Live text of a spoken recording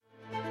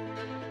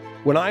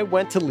When I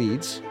went to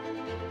Leeds,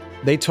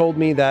 they told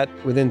me that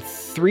within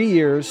 3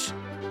 years,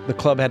 the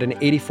club had an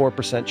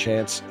 84%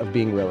 chance of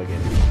being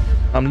relegated.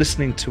 I'm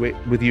listening to it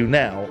with you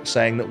now,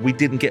 saying that we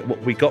didn't get what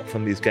we got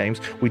from these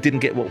games. We didn't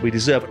get what we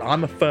deserve. And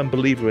I'm a firm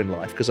believer in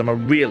life because I'm a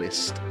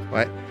realist,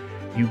 right?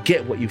 You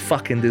get what you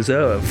fucking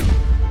deserve.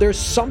 There's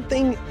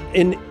something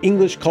in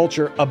English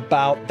culture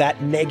about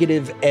that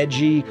negative,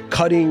 edgy,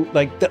 cutting,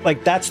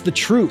 like that's the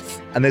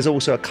truth. And there's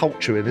also a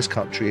culture in this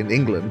country, in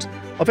England,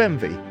 of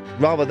envy,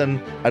 rather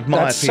than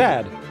admire. That's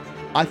sad.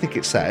 I think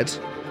it's sad,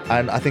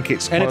 and I think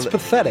it's... And it's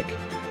pathetic.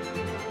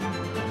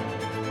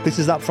 This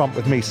is Up Front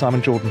with me,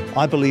 Simon Jordan.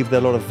 I believe there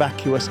are a lot of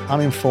vacuous,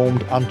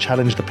 uninformed,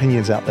 unchallenged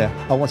opinions out there.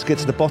 I want to get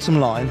to the bottom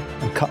line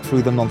and cut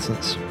through the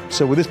nonsense.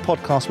 So with this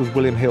podcast with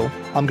William Hill,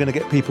 I'm going to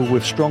get people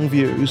with strong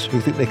views who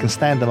think they can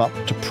stand them up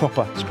to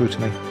proper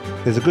scrutiny.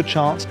 There's a good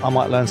chance I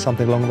might learn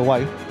something along the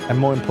way, and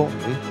more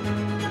importantly,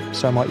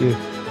 so might you.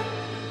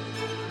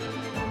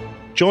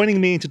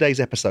 Joining me in today's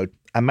episode,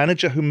 a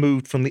manager who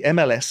moved from the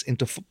MLS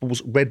into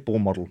football's red ball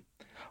model.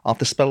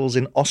 After spells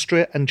in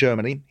Austria and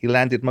Germany, he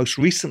landed most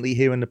recently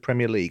here in the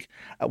Premier League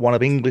at one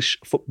of English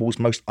football's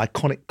most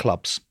iconic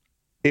clubs.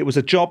 It was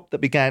a job that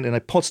began in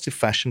a positive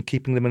fashion,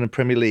 keeping them in the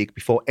Premier League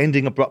before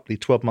ending abruptly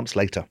 12 months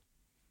later.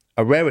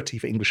 A rarity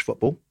for English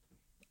football,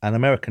 an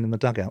American in the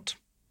dugout.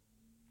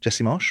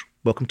 Jesse Marsch,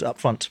 welcome to Up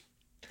Front.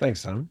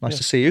 Thanks, Simon. Nice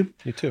to see you.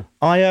 You too.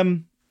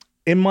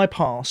 In my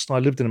past, I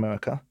lived in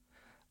America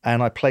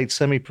and I played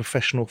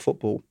semi-professional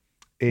football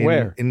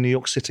in New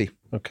York City.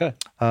 Okay.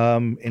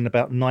 In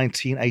about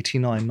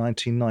 1989,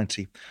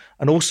 1990.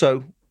 And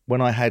also,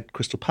 when I had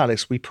Crystal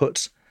Palace, we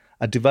put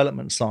a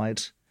development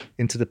side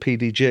into the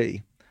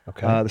PDG,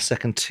 the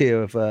second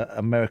tier of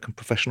American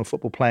professional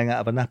football, playing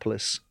out of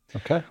Annapolis.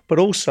 Okay. But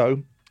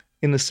also,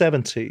 in the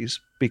 70s,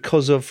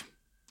 because of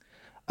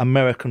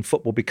American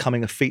football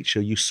becoming a feature,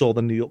 you saw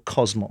the New York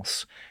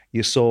Cosmos,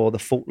 you saw the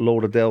Fort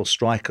Lauderdale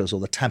Strikers or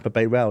the Tampa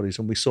Bay Rowdies,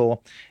 and we saw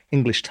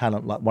English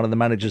talent like one of the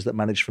managers that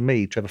managed for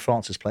me, Trevor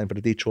Francis, playing for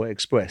the Detroit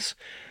Express.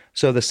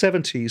 So the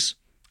 70s,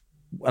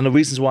 and the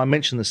reasons why I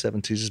mention the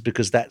 70s is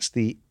because that's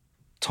the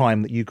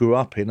time that you grew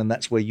up in and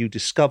that's where you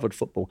discovered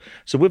football.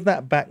 So with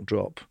that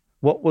backdrop,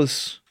 what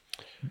was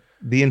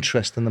the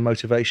interest and the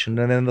motivation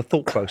and then the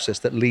thought process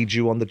that leads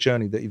you on the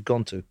journey that you've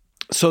gone to?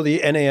 So the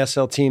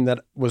NASL team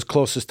that was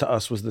closest to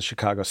us was the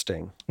Chicago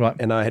Sting. Right.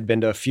 And I had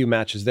been to a few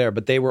matches there,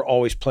 but they were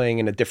always playing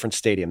in a different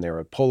stadium. They were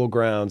at Polo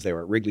Grounds, they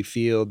were at Wrigley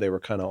Field, they were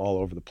kind of all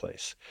over the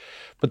place.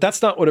 But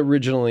that's not what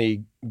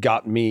originally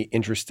got me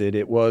interested.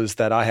 It was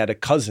that I had a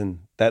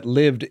cousin that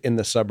lived in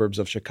the suburbs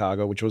of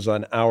Chicago, which was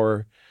an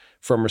hour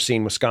from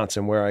Racine,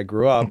 Wisconsin, where I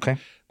grew up,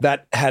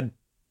 that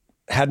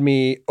had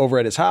me over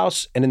at his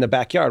house, and in the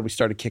backyard, we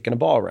started kicking a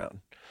ball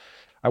around.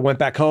 I went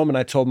back home and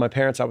I told my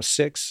parents I was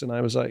 6 and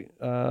I was like,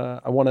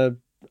 I want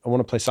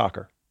to play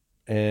soccer.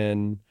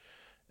 And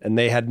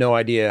they had no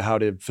idea how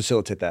to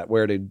facilitate that,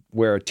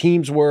 where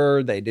teams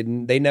were.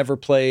 They never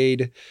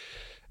played.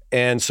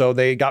 And so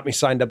they got me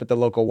signed up at the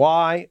local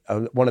Y.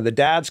 One of the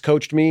dads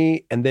coached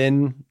me, and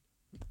then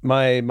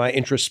my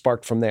interest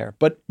sparked from there.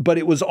 But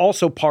it was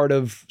also part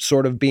of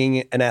sort of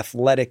being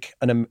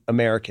an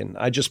American.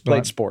 I just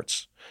played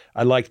sports.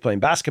 I liked playing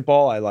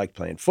basketball. I liked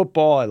playing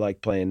football. I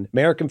liked playing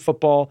American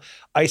football,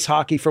 ice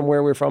hockey from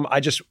where we're from.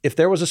 If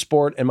there was a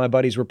sport and my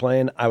buddies were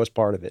playing, I was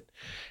part of it.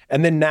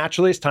 And then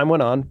naturally, as time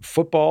went on,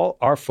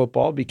 our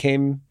football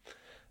became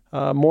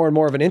more and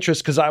more of an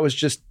interest because I was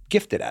just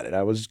gifted at it.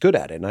 I was good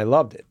at it and I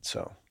loved it.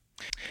 So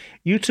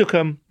you took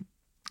an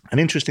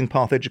interesting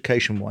path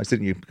education-wise,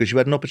 didn't you? Because you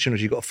had an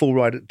opportunity. You got a full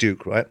ride at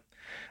Duke, right?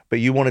 But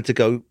you wanted to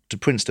go to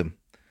Princeton,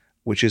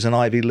 which is an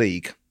Ivy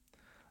League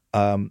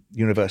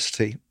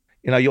university.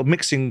 You know, you're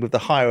mixing with the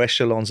higher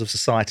echelons of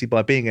society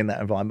by being in that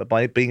environment,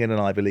 by being in an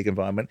Ivy League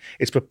environment.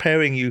 It's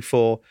preparing you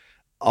for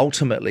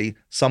ultimately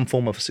some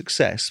form of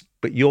success,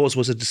 but yours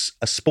was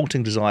a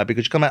sporting desire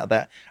because you come out of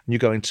that and you're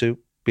going to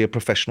be a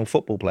professional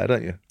football player,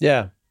 don't you?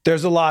 Yeah.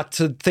 There's a lot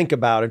to think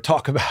about and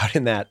talk about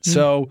in that.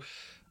 So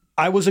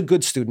I was a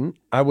good student.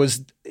 I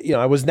was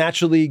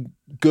naturally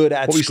good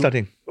at What were you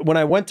studying? When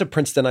I went to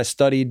Princeton, I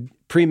studied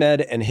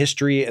pre-med and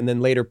history and then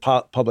later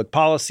public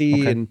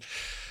policy. Okay.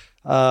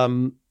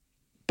 And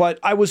but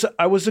I was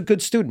a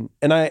good student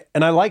and I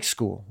liked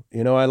school.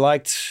 You know, I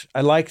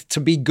liked to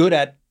be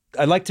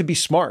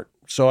smart.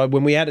 So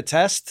when we had a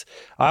test,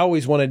 I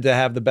always wanted to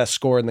have the best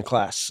score in the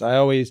class. I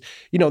always,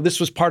 this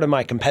was part of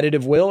my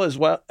competitive will as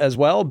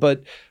well,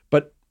 but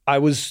I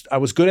was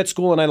good at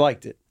school and I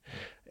liked it.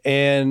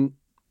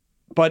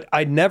 But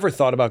I never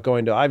thought about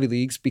going to Ivy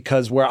Leagues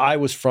because where I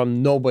was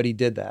from, nobody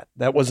did that.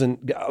 That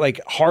wasn't like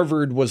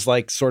Harvard was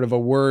like sort of a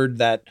word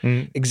that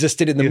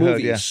existed in the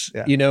movies,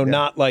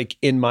 not like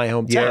in my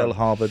hometown. Yale,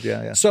 Harvard,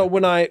 yeah. So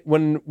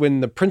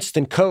when the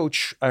Princeton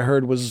coach I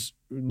heard was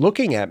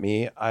looking at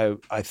me, I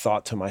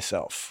thought to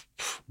myself,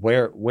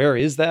 where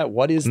is that?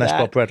 What is that? And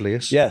that's Bob Bradley,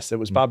 yes? Yes, it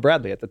was Bob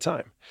Bradley at the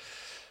time.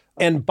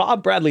 And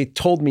Bob Bradley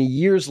told me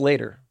years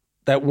later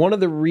that one of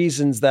the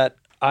reasons that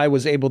I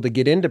was able to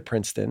get into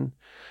Princeton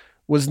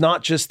was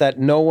not just that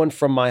no one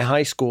from my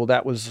high school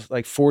that was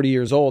like 40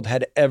 years old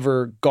had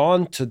ever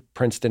gone to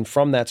Princeton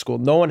from that school.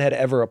 No one had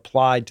ever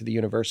applied to the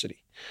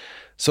university.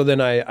 So then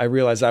I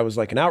realized I was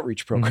like an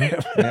outreach program.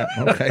 Yeah,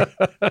 okay.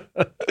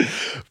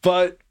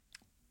 But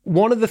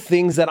one of the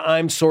things that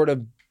I'm sort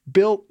of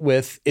built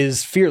with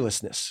is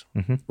fearlessness,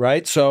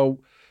 right?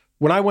 So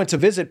when I went to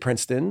visit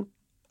Princeton,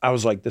 I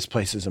was like, this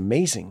place is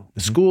amazing. The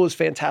school is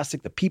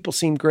fantastic. The people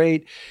seem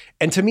great.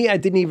 And to me, I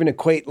didn't even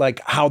equate like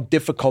how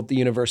difficult the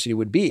university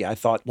would be. I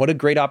thought, what a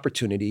great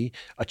opportunity,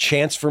 a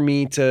chance for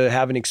me to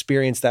have an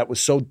experience that was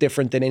so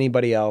different than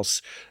anybody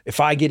else. If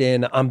I get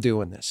in, I'm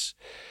doing this.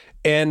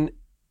 And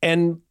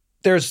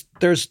there's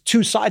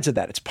two sides of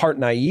that. It's part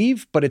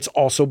naive, but it's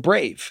also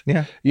brave.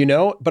 Yeah. You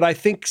know, but I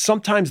think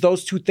sometimes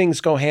those two things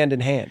go hand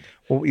in hand.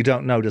 Well, what you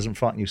don't know doesn't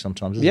frighten you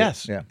sometimes, does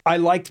Yes. it? Yeah. I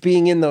liked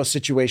being in those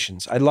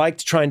situations. I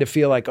liked trying to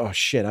feel like, oh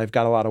shit, I've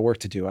got a lot of work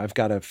to do. I've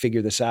got to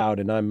figure this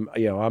out, and I'm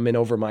in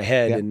over my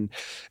head. Yeah.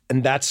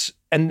 And that's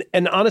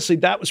honestly,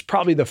 that was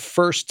probably the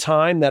first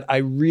time that I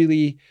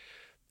really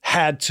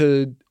had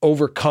to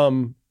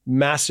overcome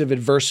massive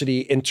adversity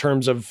in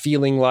terms of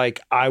feeling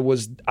like I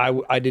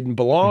didn't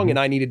belong and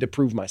I needed to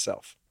prove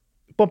myself.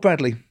 Bob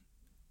Bradley,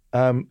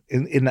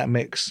 in that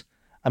mix,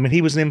 I mean,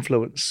 he was an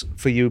influence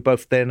for you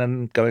both then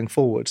and going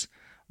forwards.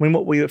 I mean,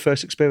 what were your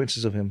first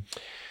experiences of him?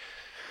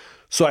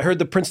 So I heard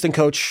the Princeton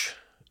coach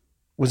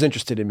was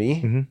interested in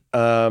me.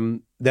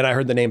 Then I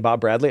heard the name Bob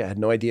Bradley. I had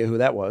no idea who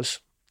that was.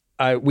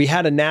 We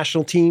had a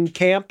national team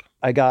camp.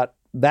 I got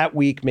that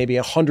week maybe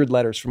 100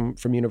 letters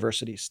from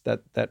universities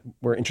that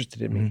were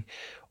interested in me,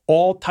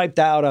 all typed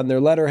out on their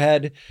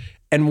letterhead.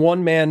 And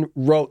one man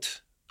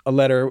wrote a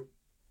letter,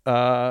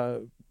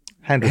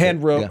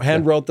 hand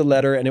wrote the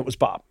letter, and it was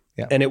Bob.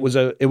 Yeah. And it was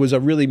a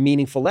really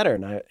meaningful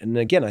letter. And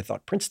again, I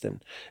thought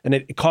Princeton, and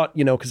it caught,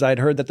 because I had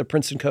heard that the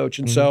Princeton coach.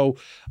 And so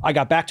I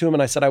got back to him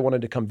and I said, I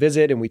wanted to come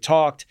visit, and we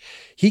talked.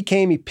 He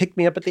came, he picked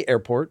me up at the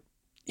airport.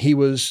 He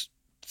was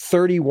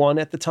 31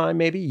 at the time,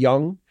 maybe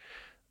young,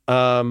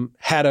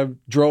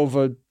 drove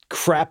a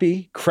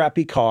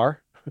crappy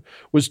car,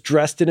 was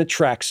dressed in a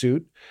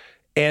tracksuit,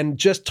 and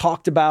just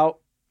talked about,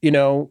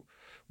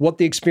 what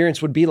the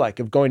experience would be like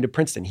of going to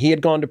Princeton. He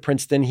had gone to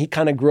Princeton. He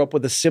kind of grew up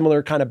with a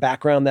similar kind of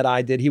background that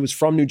I did. He was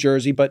from New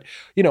Jersey, but,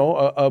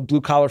 a blue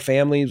collar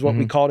family is what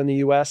we call it in the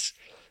US.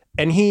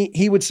 And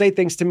he would say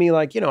things to me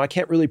like, I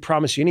can't really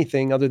promise you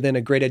anything other than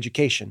a great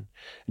education.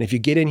 And if you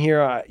get in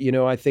here,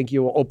 I think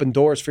you will open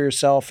doors for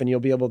yourself, and you'll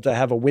be able to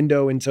have a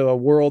window into a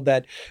world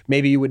that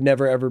maybe you would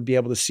never, ever be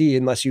able to see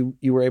unless you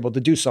were able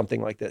to do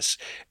something like this.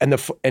 And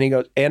he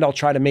goes, and I'll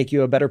try to make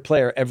you a better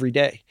player every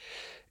day.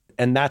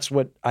 And that's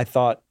what I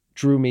thought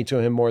drew me to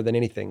him more than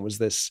anything, was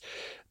this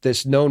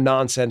no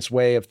nonsense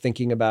way of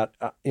thinking about,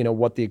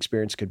 what the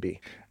experience could be.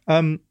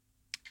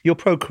 Your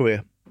pro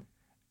career,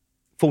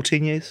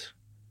 14 years,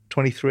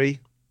 23.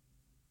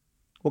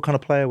 What kind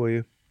of player were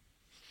you?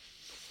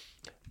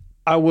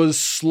 I was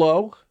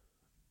slow,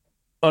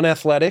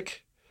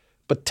 unathletic,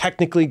 but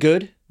technically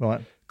good,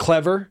 right?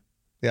 Clever,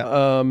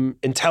 yeah,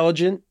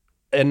 intelligent,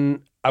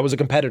 and I was a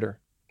competitor,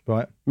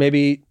 right?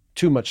 Maybe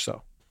too much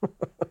so.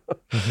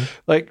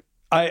 Like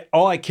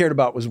all I cared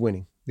about was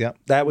winning. Yeah,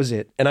 that was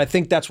it, and I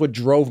think that's what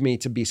drove me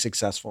to be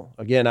successful.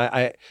 Again,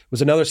 I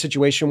was another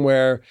situation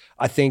where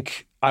I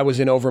think I was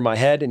in over my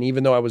head, and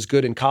even though I was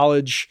good in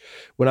college,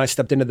 when I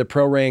stepped into the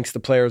pro ranks, the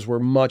players were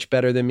much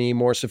better than me,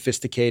 more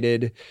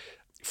sophisticated.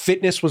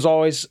 Fitness was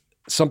always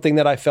something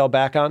that I fell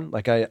back on.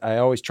 Like I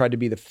always tried to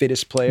be the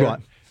fittest player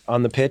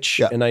on the pitch,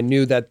 and I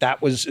knew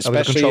that was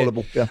especially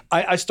controllable. Yeah.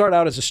 I started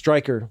out as a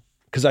striker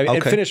because I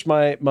had finished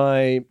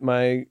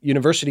my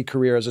university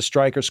career as a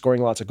striker,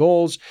 scoring lots of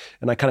goals,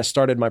 and I kind of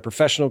started my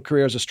professional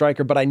career as a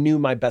striker. But I knew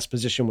my best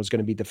position was going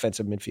to be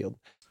defensive midfield.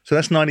 So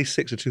that's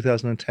 96 to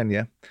 2010,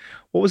 yeah.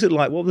 What was it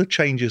like? What were the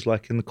changes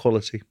like in the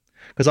quality?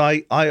 Because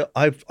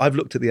I've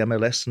looked at the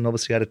MLS and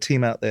obviously had a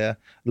team out there,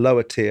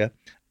 lower tier,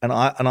 and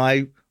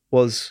I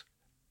was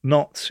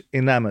not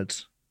enamored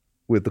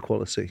with the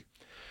quality.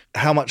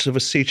 How much of a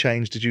sea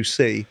change did you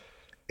see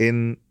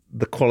in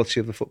the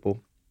quality of the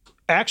football?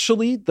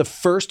 Actually, the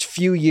first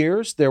few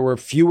years there were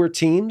fewer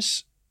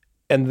teams,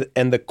 and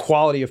the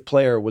quality of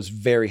player was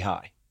very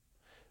high,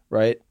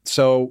 right?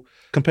 So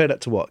compare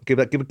that to what? Give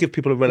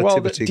people a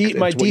relativity. Well,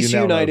 my DC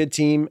United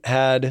team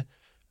had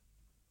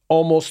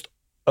almost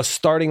a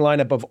starting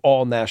lineup of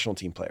all national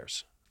team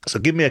players. So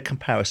give me a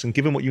comparison.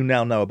 Given what you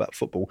now know about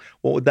football,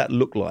 what would that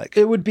look like?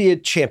 It would be a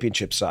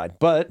championship side,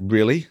 but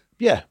really,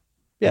 yeah.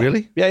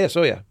 Really, yeah.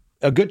 So yeah,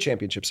 a good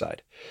championship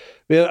side.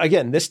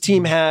 Again, this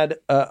team had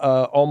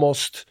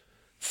almost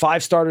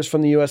 5 starters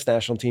from the U.S.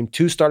 national team,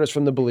 2 starters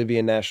from the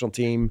Bolivian national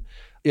team.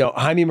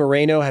 Jaime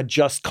Moreno had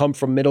just come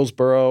from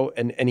Middlesbrough,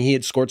 and he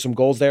had scored some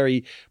goals there.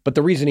 But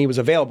the reason he was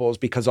available is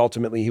because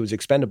ultimately he was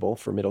expendable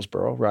for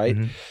Middlesbrough, right?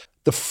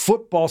 The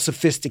football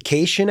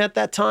sophistication at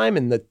that time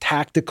and the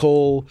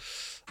tactical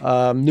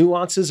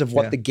nuances of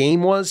what the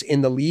game was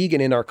in the league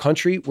and in our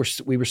country,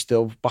 we were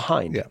still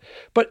behind. Yeah.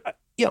 But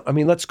yeah, I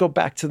mean, let's go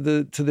back to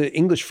the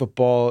English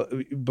football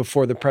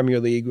before the Premier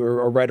League,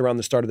 or right around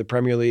the start of the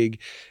Premier League.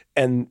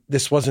 And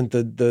this wasn't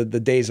the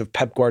days of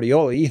Pep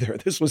Guardiola either.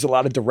 This was a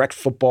lot of direct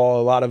football,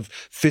 a lot of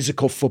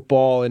physical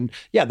football. And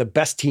yeah, the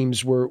best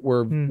teams were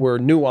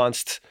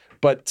nuanced,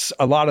 but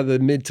a lot of the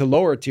mid to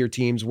lower tier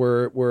teams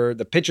were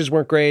the pitches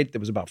weren't great. It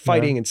was about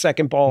fighting and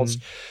second balls.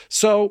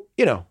 So,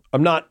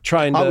 I'm not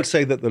trying to... I would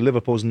say that the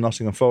Liverpools and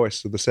Nottingham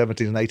Forests of the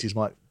 70s and 80s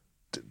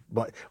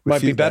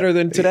might be better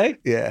than today.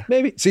 Yeah,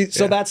 maybe. See,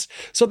 so that's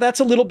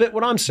a little bit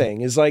what I'm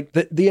saying is like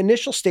the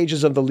initial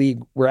stages of the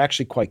league were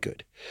actually quite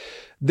good.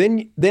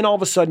 Then all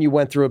of a sudden you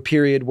went through a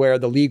period where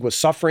the league was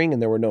suffering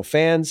and there were no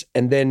fans,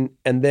 and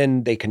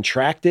then they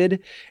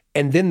contracted,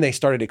 and then they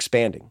started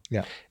expanding.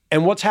 Yeah.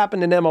 And what's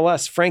happened in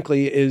MLS,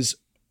 frankly, is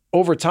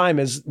over time,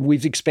 as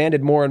we've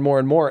expanded more and more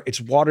and more, it's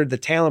watered the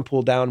talent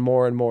pool down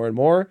more and more and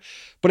more,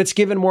 but it's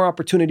given more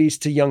opportunities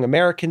to young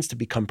Americans to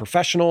become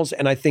professionals.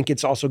 And I think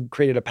it's also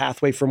created a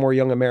pathway for more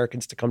young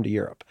Americans to come to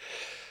Europe.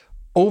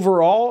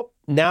 Overall,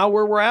 now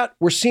where we're at,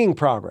 we're seeing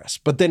progress.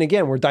 But then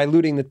again, we're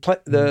diluting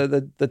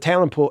the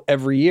talent pool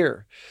every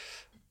year.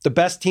 The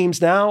best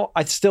teams now,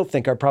 I still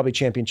think, are probably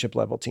championship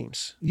level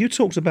teams. You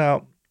talked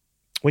about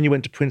when you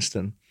went to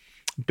Princeton,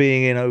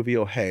 being in over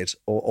your head,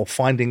 or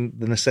finding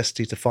the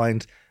necessity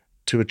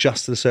to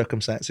adjust to the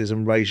circumstances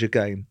and raise your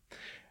game.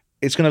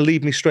 It's going to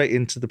lead me straight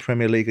into the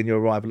Premier League and your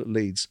arrival at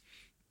Leeds.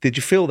 Did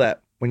you feel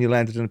that when you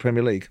landed in the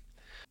Premier League?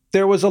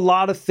 There was a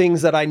lot of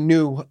things that I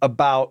knew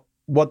about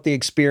what the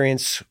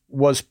experience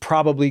was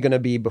probably going to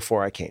be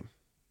before I came.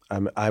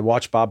 I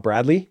watched Bob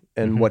Bradley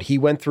and what he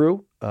went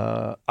through.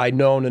 I'd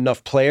known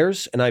enough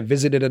players and I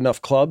visited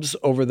enough clubs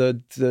over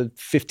the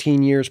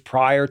 15 years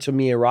prior to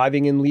me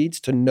arriving in Leeds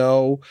to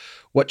know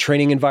what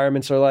training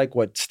environments are like,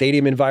 what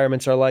stadium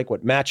environments are like,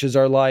 what matches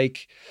are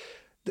like.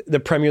 The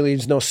Premier League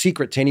is no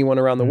secret to anyone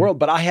around the world,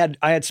 but I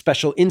had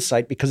special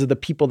insight because of the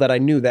people that I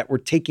knew that were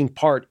taking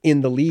part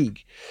in the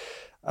league.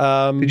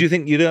 Did you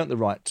think you'd earned the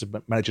right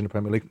to manage in the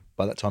Premier League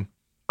by that time?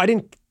 I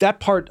didn't,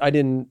 I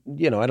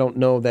don't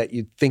know that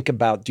you think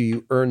about, do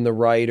you earn the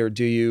right or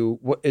do you,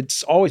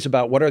 it's always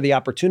about what are the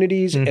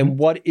opportunities and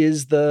what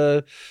is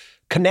the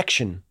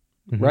connection,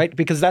 right?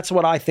 Because that's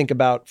what I think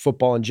about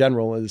football in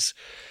general is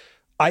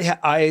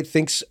I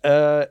think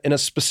in a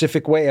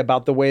specific way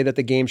about the way that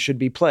the game should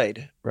be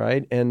played,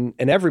 right? And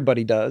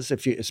everybody does,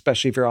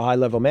 especially if you're a high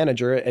level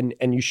manager,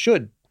 and you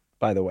should,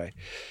 by the way.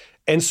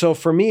 And so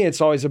for me, it's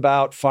always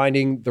about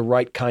finding the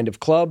right kind of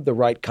club, the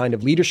right kind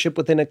of leadership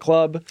within a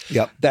club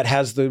that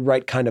has the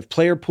right kind of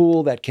player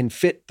pool that can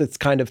fit the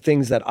kind of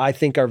things that I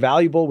think are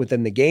valuable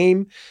within the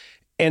game.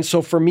 And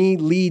so for me,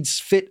 Leeds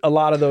fit a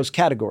lot of those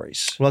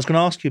categories. Well, I was going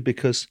to ask you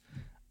because,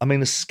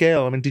 the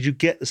scale, did you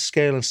get the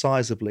scale and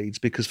size of Leeds?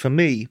 Because for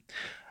me,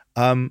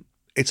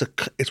 it's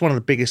one of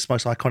the biggest,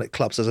 most iconic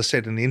clubs, as I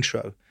said in the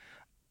intro,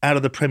 out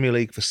of the Premier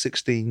League for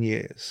 16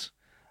 years.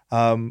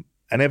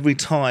 And every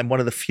time, one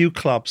of the few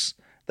clubs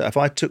that if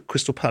I took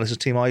Crystal Palace, a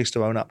team I used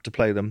to own up to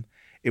play them,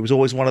 it was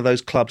always one of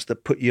those clubs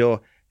that put your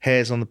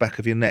hairs on the back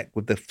of your neck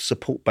with the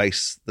support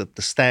base, the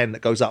stand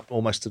that goes up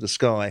almost to the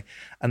sky,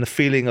 and the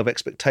feeling of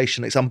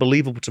expectation. It's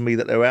unbelievable to me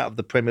that they're out of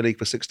the Premier League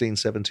for 16,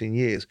 17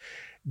 years.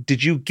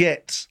 Did you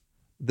get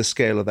the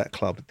scale of that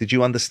club? Did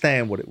you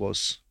understand what it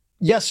was?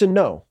 Yes and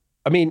no.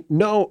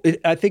 No,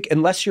 I think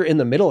unless you're in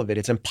the middle of it,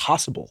 it's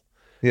impossible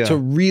to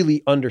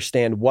really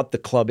understand what the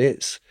club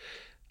is.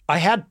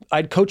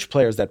 I'd coached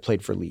players that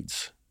played for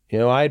Leeds.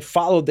 I had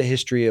followed the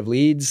history of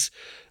Leeds.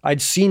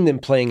 I'd seen them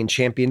playing in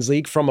Champions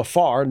League from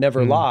afar,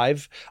 never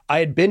live. I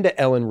had been to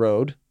Ellen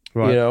Road,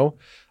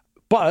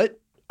 But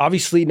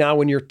obviously now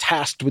when you're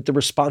tasked with the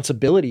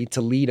responsibility to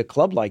lead a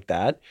club like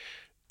that,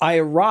 I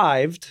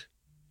arrived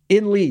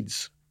in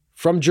Leeds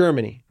from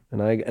Germany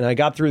and I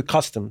got through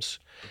customs.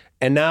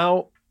 And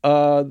now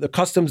the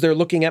customs, they're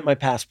looking at my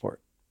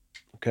passport.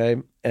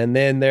 Okay. And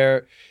then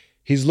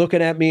he's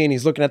looking at me and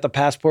he's looking at the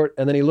passport,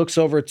 and then he looks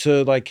over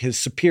to like his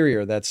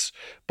superior that's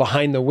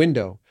behind the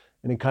window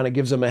and he kind of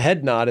gives him a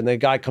head nod, and the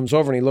guy comes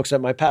over and he looks at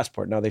my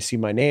passport. Now they see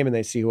my name and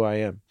they see who I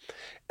am.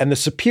 And the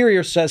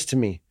superior says to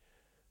me,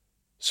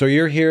 "So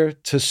you're here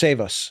to save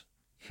us?"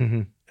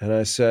 And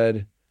I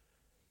said,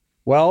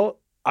 "Well,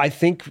 I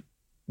think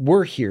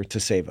we're here to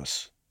save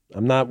us.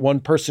 I'm not one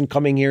person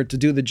coming here to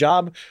do the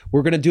job.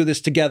 We're going to do this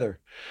together."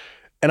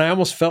 And I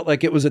almost felt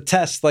like it was a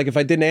test. Like if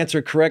I didn't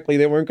answer correctly,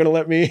 they weren't going to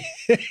let me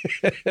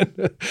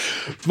in.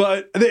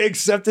 But they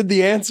accepted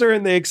the answer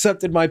and they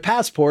accepted my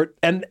passport.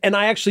 And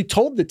I actually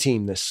told the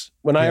team this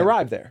when I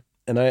arrived there.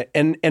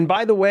 And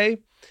by the way,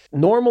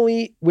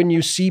 normally when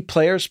you see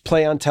players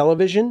play on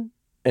television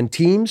and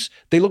teams,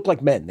 they look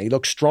like men. They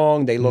look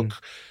strong. They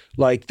look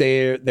like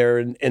they're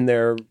in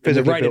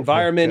the right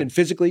environment and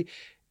physically.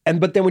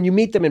 But then when you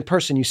meet them in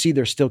person, you see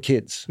they're still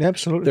kids.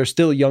 Absolutely. They're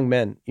still young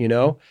men,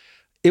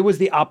 It was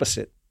the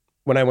opposite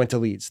when I went to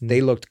Leeds.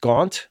 They looked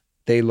gaunt.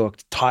 They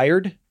looked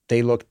tired.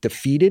 They looked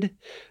defeated.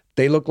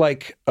 They looked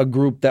like a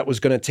group that was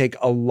going to take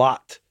a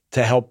lot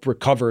to help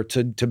recover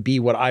to be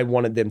what I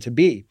wanted them to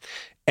be.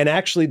 And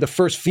actually, the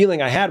first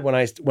feeling I had when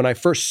I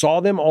first saw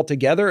them all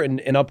together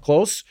and up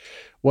close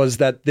was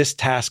that this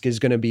task is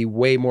going to be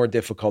way more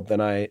difficult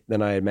than I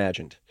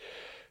imagined.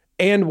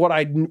 And what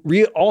I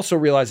also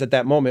realized at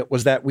that moment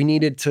was that we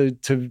needed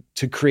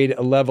to create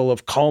a level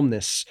of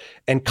calmness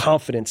and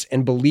confidence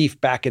and belief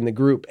back in the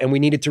group, and we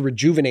needed to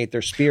rejuvenate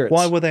their spirits.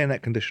 Why were they in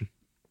that condition?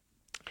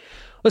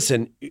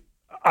 Listen,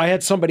 I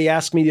had somebody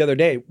ask me the other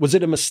day, was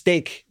it a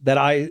mistake that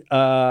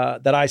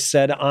I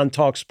said on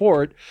Talk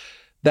Sport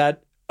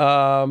that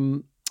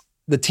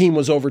the team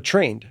was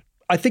overtrained?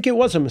 I think it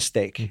was a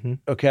mistake. Mm-hmm.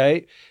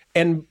 Okay.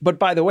 But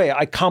by the way,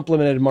 I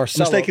complimented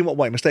Marcelo. Mistake in what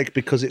way? Mistake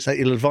because it's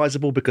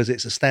ill-advisable, because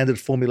it's a standard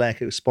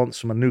formulaic response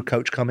from a new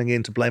coach coming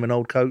in to blame an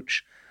old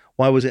coach.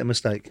 Why was it a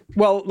mistake?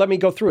 Well, let me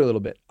go through a little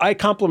bit. I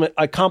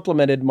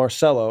complimented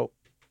Marcelo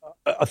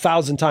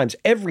 1,000 times,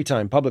 every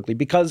time publicly,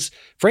 because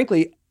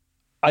frankly,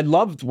 I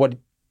loved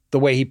the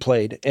way he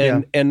played.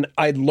 And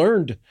I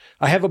learned,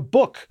 I have a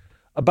book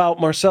about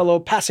Marcelo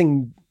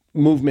passing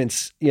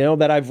movements,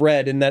 that I've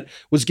read and that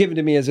was given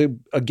to me as a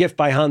gift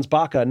by Hans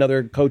Backe,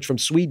 another coach from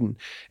Sweden.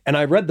 And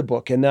I read the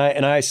book and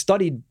I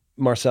studied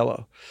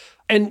Marcelo.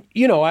 And,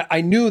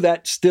 I knew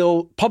that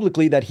still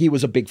publicly that he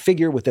was a big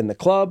figure within the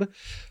club.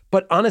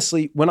 But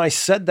honestly, when I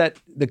said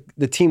that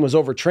the team was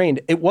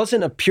overtrained, it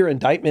wasn't a pure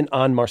indictment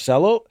on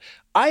Marcelo.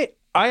 I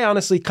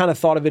honestly kind of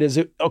thought of it as,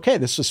 okay,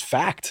 this was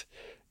fact.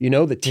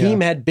 The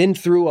team had been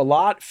through a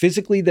lot.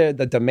 Physically, the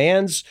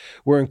demands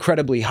were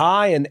incredibly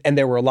high, and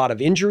there were a lot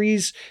of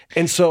injuries.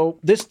 And so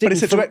this didn't...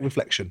 But it's a direct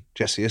reflection,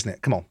 Jesse, isn't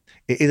it? Come on.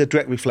 It is a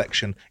direct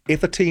reflection.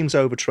 If a team's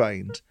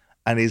overtrained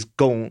and is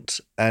gaunt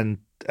and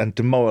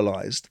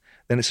demoralised,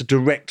 then it's a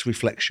direct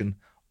reflection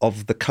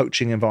of the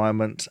coaching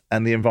environment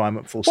and the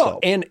environment full stop.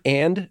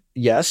 And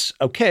yes,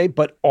 okay,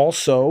 but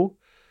also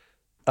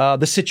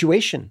the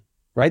situation.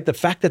 Right? The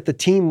fact that the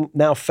team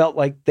now felt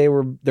like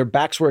their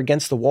backs were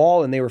against the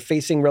wall and they were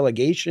facing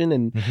relegation.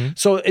 And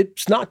so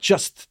it's not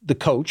just the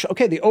coach.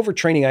 Okay, the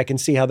overtraining, I can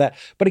see how that,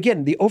 but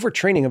again, the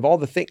overtraining of all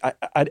the things,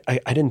 I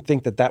didn't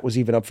think that was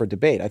even up for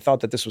debate. I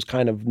thought that this was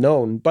kind of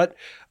known, but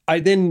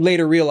I then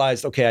later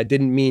realized, okay, I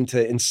didn't mean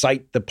to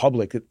incite the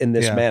public in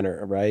this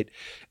manner, right?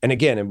 And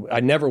again,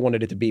 I never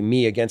wanted it to be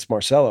me against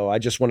Marcelo. I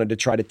just wanted to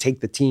try to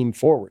take the team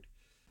forward.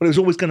 But it was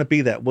always going to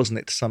be that, wasn't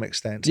it, to some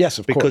extent? Yes,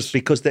 of course.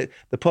 Because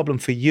the problem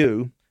for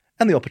you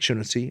and the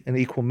opportunity in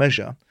equal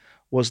measure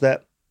was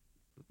that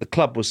the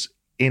club was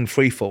in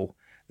freefall.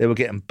 They were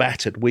getting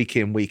battered week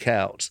in, week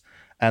out.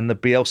 And the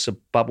Bielsa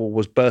bubble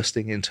was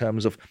bursting in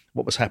terms of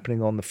what was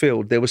happening on the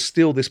field. There was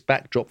still this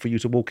backdrop for you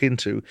to walk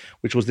into,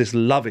 which was this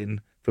loving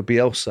for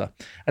Bielsa.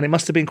 And it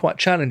must have been quite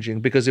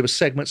challenging because there were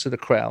segments of the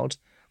crowd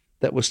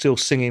that were still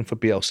singing for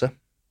Bielsa.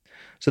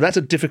 So that's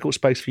a difficult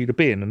space for you to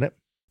be in, isn't it?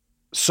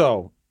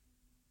 So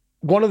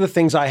one of the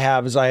things I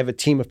have is I have a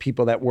team of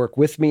people that work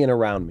with me and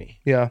around me.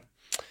 Yeah.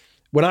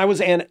 When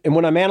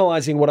I'm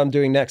analyzing what I'm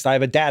doing next, I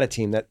have a data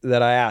team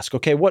that I ask,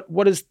 okay,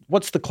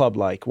 what's the club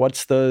like?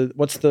 What's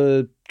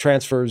the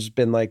transfers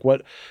been like?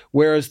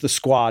 Where is the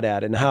squad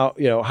at? And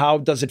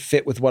how does it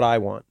fit with what I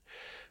want?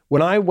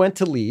 When I went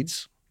to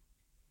Leeds,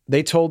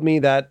 they told me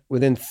that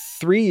within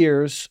 3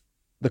 years,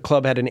 the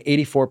club had an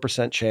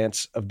 84%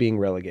 chance of being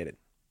relegated.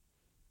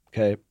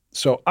 Okay.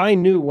 So I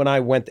knew when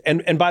I went,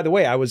 and by the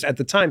way, I was at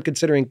the time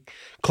considering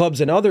clubs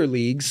in other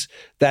leagues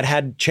that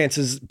had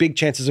big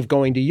chances of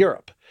going to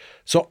Europe.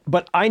 So,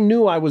 but I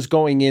knew I was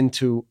going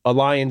into a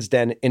lion's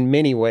den in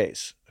many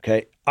ways.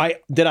 Okay.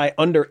 Did I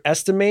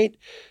underestimate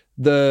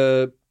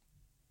the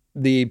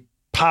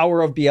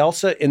power of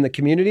Bielsa in the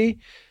community?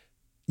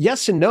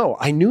 Yes and no.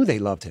 I knew they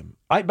loved him.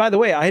 By the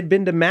way, I had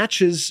been to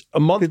matches a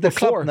month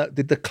before.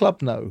 Did the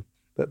club know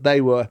that they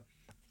were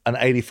an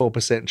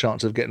 84%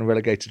 chance of getting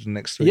relegated in the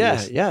next 3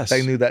 years? Yes.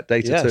 They knew that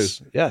data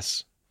too.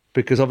 Yes.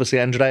 Because obviously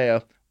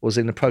Andrea was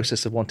in the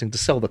process of wanting to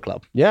sell the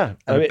club. Yeah.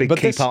 And a big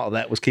key part of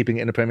that was keeping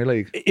it in the Premier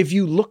League. If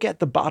you look at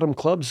the bottom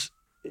clubs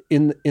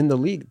in the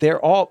league, they're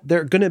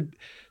going to,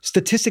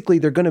 statistically,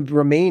 they're going to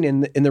remain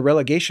in the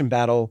relegation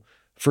battle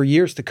for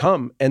years to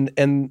come. And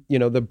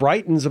the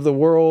Brightons of the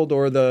world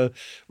or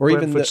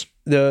even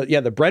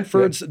the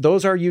Brentfords,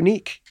 those are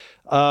unique.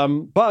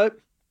 But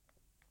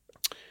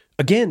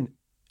again,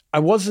 I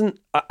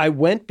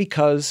went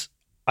because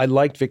I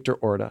liked Victor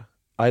Orta.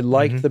 I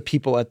liked the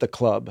people at the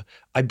club.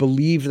 I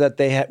believe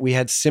that we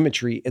had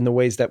symmetry in the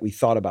ways that we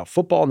thought about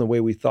football and the way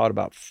we thought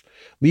about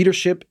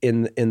leadership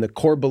in the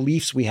core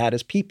beliefs we had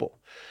as people.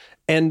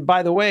 And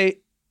by the way,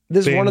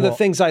 this is one of the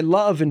things I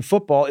love in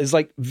football is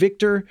like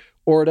Victor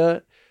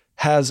Orta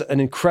has an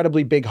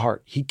incredibly big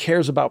heart. He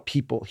cares about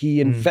people.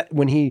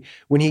 When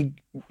he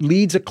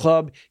leads a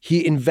club.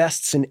 He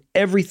invests in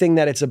everything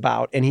that it's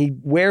about, and he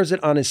wears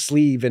it on his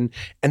sleeve. And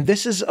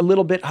this is a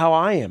little bit how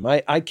I am.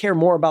 I care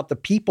more about the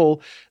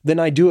people than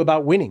I do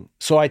about winning.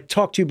 So I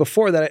talked to you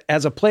before that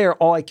as a player,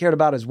 all I cared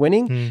about is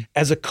winning.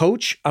 As a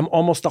coach, I'm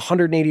almost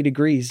 180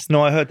 degrees.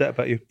 No, I heard that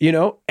about you. You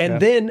know,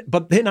 and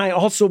then I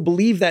also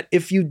believe that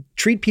if you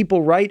treat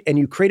people right and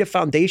you create a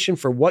foundation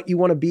for what you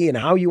want to be and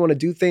how you want to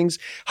do things,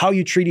 how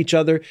you treat each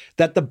other,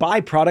 that the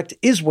byproduct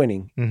is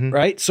winning,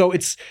 right? So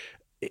it's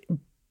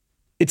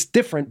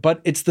different,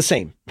 but it's the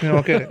same. No,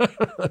 I get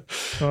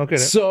it.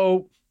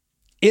 So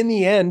in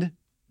the end,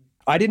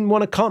 I didn't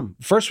want to come.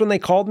 First, when they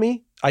called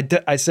me,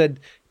 I said,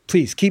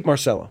 please keep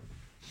Marcelo,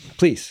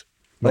 please.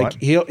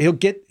 Like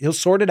he'll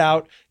sort it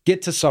out,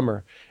 get to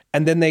summer.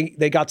 And then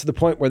they got to the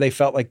point where they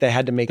felt like they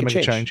had to make a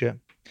change. Yeah.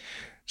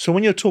 So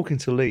when you're talking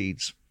to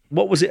Leeds,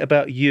 what was it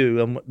about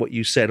you and what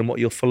you said and what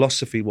your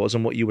philosophy was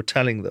and what you were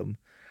telling them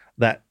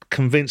that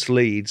convinced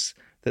Leeds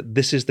that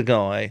this is the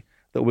guy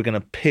that we're going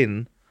to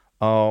pin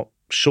our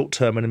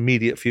short-term and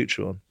immediate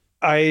future on?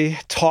 I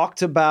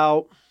talked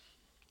about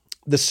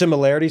the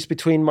similarities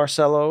between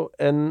Marcelo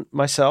and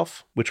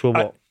myself. Which were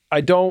what? I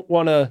don't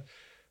want to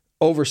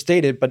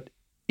overstate it, but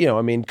you know,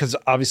 I mean, because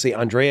obviously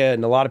Andrea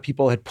and a lot of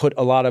people had put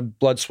a lot of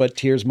blood, sweat,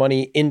 tears,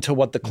 money into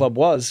what the club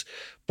was.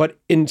 But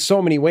in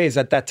so many ways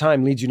at that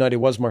time, Leeds United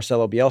was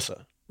Marcelo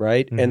Bielsa,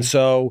 right? And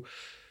so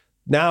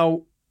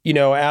now, you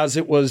know, as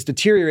it was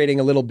deteriorating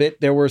a little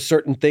bit, there were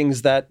certain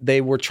things that they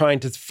were trying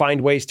to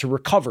find ways to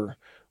recover,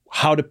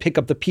 how to pick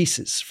up the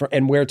pieces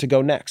and where to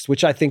go next,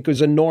 which I think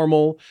was a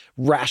normal,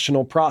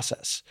 rational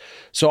process.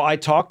 So I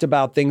talked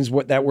about things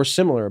that were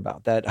similar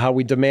about that, how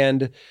we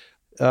demand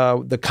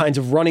the kinds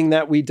of running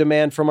that we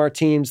demand from our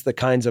teams, the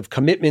kinds of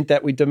commitment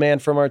that we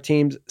demand from our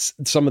teams,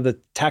 some of the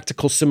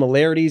tactical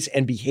similarities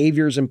and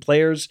behaviors and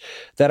players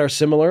that are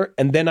similar.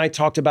 And then I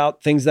talked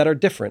about things that are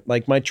different,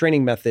 like my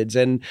training methods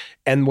and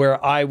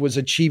where I was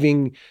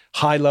achieving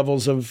high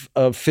levels of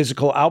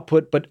physical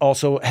output, but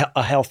also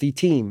a healthy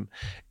team.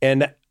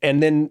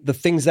 And then the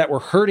things that were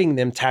hurting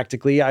them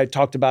tactically, I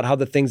talked about how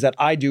the things that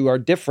I do are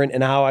different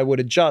and how I would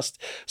adjust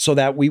so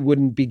that we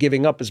wouldn't be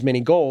giving up as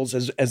many goals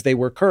as they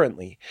were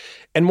currently.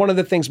 And one of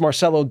the things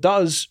Marcelo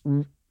does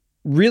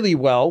really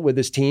well with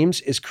his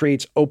teams is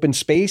creates open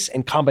space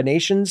and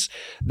combinations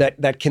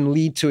that can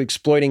lead to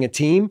exploiting a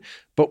team.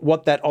 But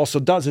what that also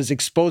does is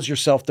expose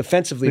yourself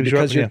defensively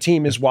because your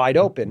team is wide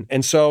open.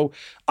 And so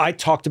I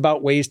talked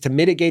about ways to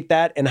mitigate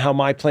that and how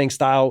my playing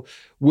style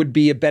would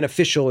be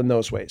beneficial in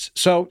those ways.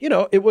 So, you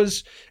know, it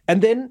was,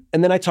 and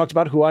then I talked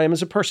about who I am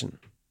as a person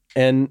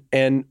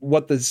and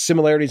what the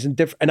similarities and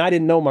different, and I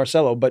didn't know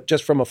Marcelo, but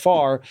just from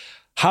afar,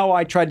 how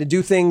I tried to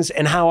do things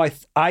and how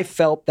I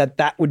felt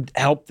that would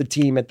help the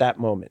team at that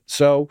moment.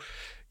 So,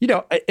 you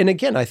know, and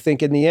again, I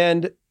think in the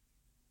end,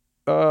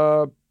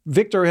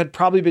 Victor had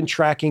probably been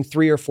tracking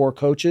 3 or 4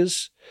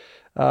 coaches,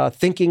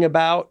 thinking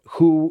about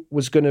who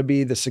was going to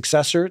be the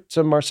successor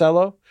to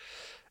Marcelo.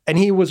 And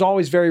he was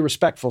always very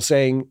respectful,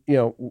 saying, you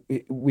know,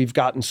 we've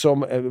gotten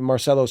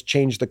Marcelo's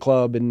changed the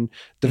club and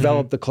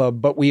developed the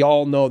club, but we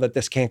all know that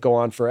this can't go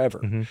on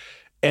forever.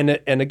 And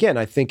again,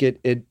 I think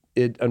it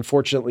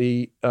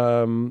unfortunately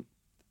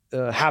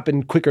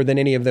happened quicker than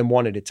any of them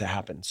wanted it to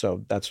happen.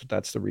 So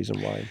that's the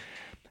reason why.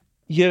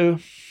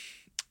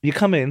 You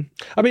come in.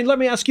 I mean, let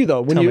me ask you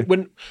though,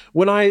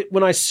 when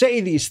I say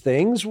these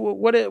things,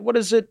 what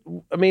is it?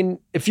 I mean,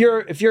 if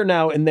you're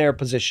now in their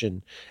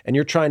position and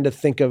you're trying to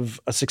think of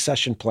a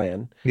succession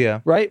plan,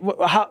 right?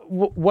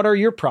 What are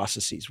your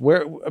processes?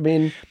 Well,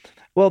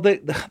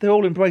 they're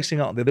all embracing,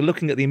 aren't they? They're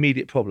looking at the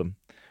immediate problem,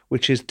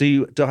 which is,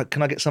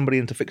 can I get somebody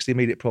in to fix the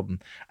immediate problem?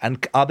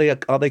 And are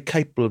they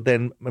capable of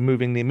then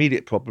moving the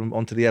immediate problem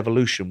onto the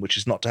evolution, which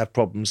is not to have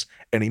problems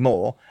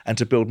anymore and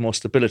to build more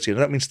stability? And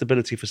I don't mean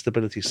stability for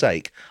stability's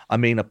sake. I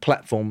mean a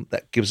platform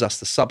that gives us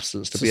the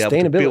substance to be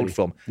able to build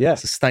from. Yeah.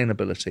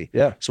 Sustainability.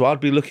 Yeah. So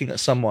I'd be looking at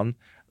someone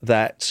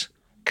that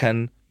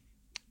can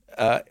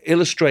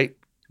illustrate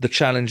the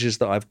challenges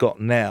that I've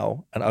got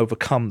now and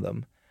overcome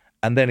them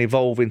and then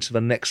evolve into the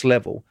next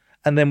level.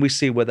 And then we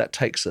see where that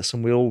takes us,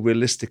 and we're all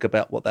realistic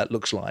about what that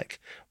looks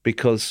like,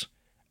 because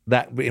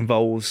that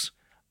involves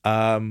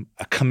a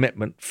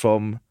commitment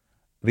from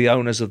the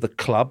owners of the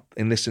club,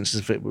 in this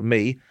instance, if it were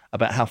me,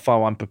 about how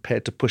far I'm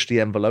prepared to push the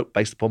envelope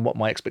based upon what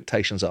my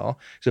expectations are.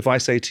 So if I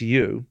say to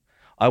you,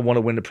 I want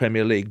to win the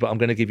Premier League, but I'm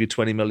going to give you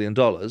 $20 million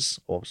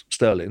or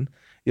sterling,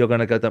 you're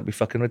going to go, don't be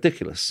fucking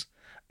ridiculous.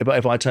 But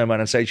if I turn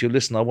around and say to you,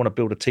 listen, I want to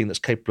build a team that's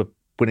capable of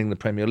winning the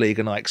Premier League,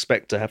 and I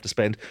expect to have to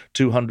spend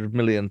 £200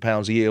 million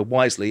a year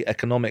wisely,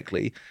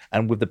 economically,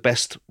 and with the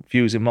best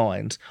views in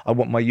mind. I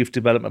want my youth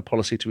development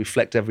policy to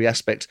reflect every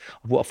aspect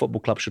of what a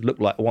football club should look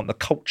like. I want the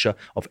culture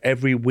of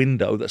every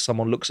window that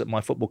someone looks at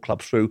my football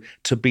club through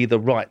to be the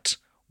right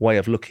way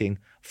of looking,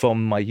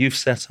 from my youth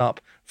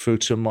setup through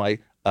to my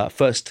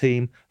first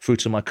team, through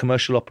to my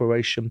commercial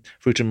operation,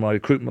 through to my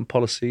recruitment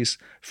policies,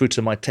 through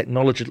to my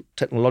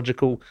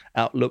technological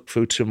outlook,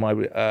 through to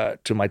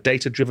my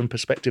data-driven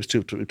perspectives,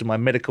 to my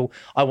medical.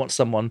 I want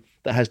someone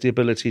that has the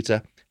ability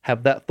to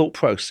have that thought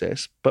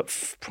process, but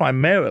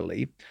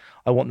primarily,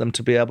 I want them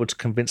to be able to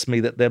convince me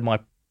that they're my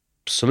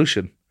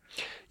solution.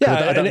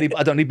 Yeah,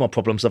 I don't need more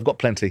problems. I've got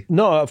plenty.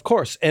 No, of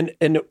course. And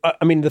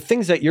I mean, the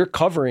things that you're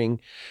covering,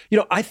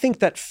 I think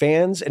that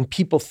fans and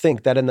people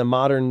think that in the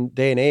modern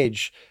day and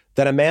age,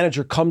 that a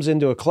manager comes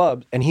into a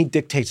club and he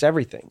dictates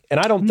everything.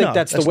 And I don't think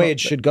that's the way it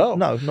should go.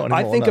 No, not anymore.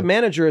 I think a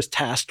manager is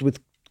tasked with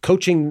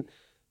coaching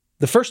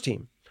the first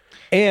team.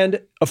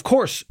 And of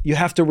course, you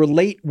have to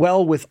relate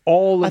well with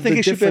all of the I think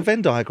it should be a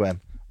Venn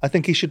diagram. I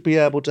think he should be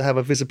able to have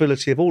a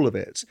visibility of all of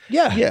it.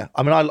 Yeah. Yeah.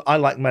 I mean, I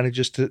like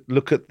managers to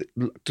look at,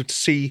 to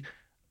see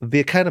the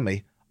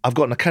academy. I've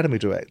got an academy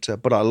director,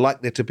 but I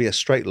like there to be a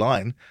straight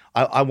line.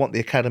 I want the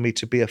academy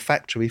to be a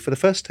factory for the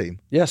first team.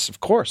 Yes, of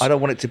course. I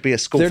don't want it to be a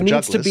school for jugglers. There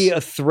needs to be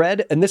a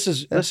thread. And this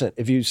is, listen,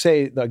 if you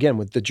say, again,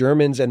 with the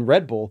Germans and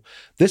Red Bull,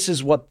 this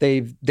is what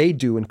they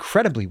do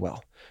incredibly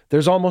well.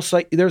 There's almost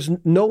like there's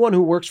no one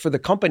who works for the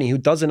company who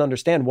doesn't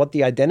understand what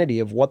the identity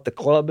of what the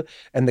club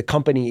and the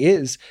company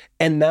is.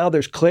 And now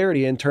there's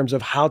clarity in terms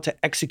of how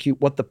to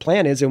execute what the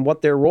plan is and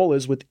what their role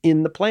is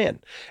within the plan.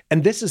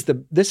 And this is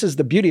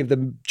the beauty of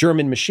the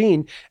German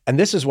machine. And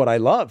this is what I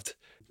loved.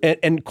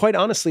 And quite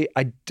honestly,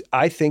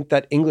 I think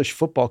that English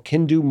football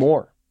can do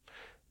more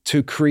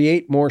to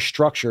create more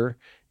structure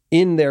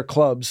in their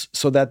clubs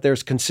so that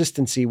there's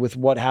consistency with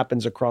what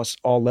happens across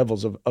all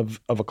levels of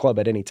a club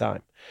at any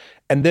time.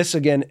 And this,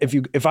 again,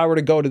 if I were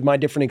to go to my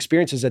different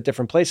experiences at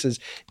different places,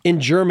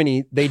 in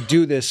Germany, they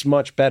do this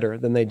much better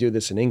than they do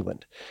this in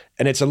England.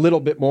 And it's a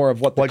little bit more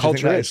of what the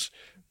culture is.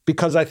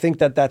 Because I think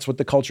that that's what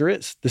the culture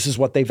is. This is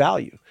what they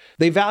value.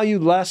 They value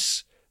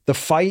less the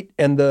fight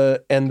and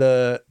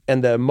the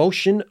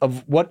emotion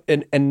of what,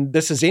 and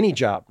this is any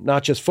job,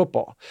 not just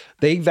football.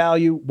 They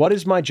value what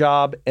is my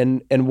job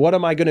and what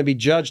am I going to be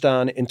judged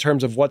on in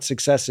terms of what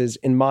success is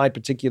in my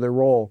particular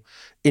role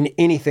in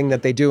anything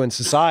that they do in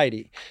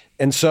society.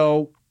 And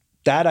so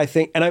that I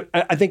think, and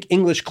I think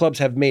English clubs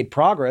have made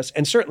progress,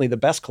 and certainly the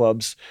best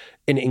clubs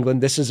in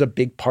England, this is a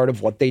big part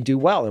of what they do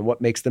well and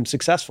what makes them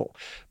successful.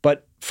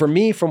 But for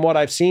me, from what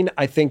I've seen,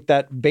 I think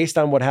that based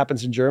on what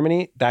happens in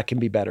Germany, that can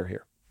be better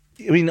here.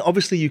 I mean,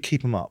 obviously you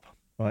keep them up,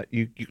 right?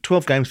 You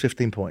 12 games,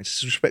 15 points.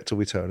 It's a respectable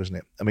return, isn't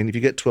it? I mean, if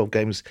you get 12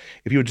 games,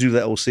 if you were to do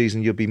that all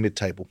season, you'd be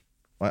mid-table,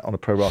 right, on a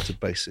prorated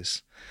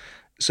basis.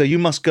 So you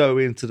must go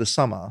into the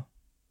summer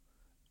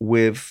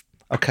with,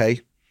 okay,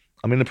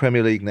 I'm in the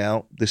Premier League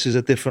now. This is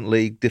a different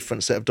league,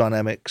 different set of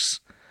dynamics,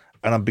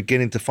 and I'm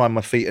beginning to find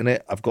my feet in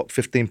it. I've got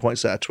 15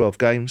 points out of 12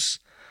 games.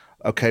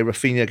 Okay,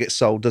 Rafinha gets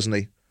sold, doesn't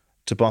he,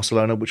 to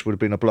Barcelona, which would have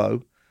been a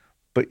blow.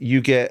 But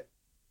you get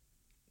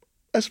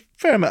a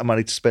fair amount of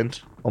money to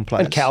spend on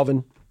players. And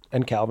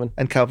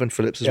Calvin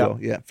Phillips as well.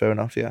 Yeah, fair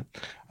enough, yeah.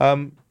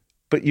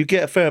 But you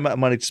get a fair amount of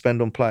money to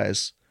spend on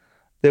players.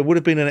 There would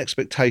have been an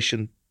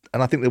expectation,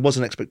 and I think there was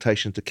an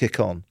expectation to kick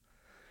on.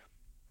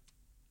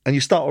 And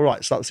you start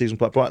the season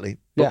quite brightly.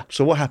 But, yeah.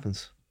 So what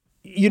happens?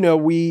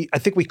 I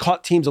think we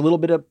caught teams a little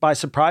bit by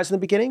surprise in the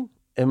beginning,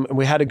 and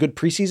we had a good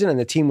preseason, and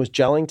the team was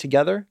gelling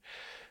together.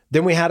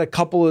 Then we had a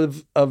couple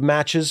of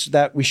matches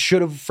that we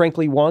should have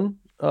frankly won.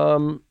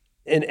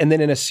 And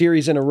then in a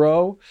series in a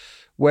row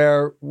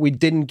where we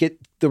didn't get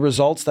the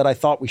results that I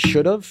thought we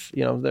should have.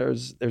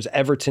 There's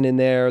Everton in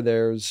there.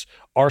 There's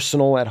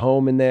Arsenal at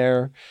home in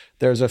there.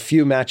 There's a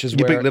few matches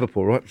where... You beat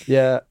Liverpool, right?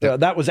 Yeah.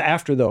 That was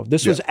after, though.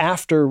 This was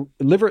after...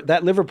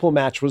 That Liverpool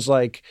match was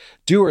like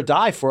do or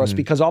die for us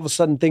because all of a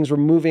sudden things were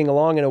moving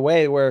along in a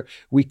way where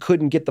we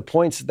couldn't get the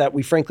points that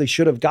we frankly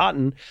should have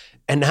gotten.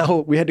 And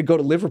now we had to go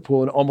to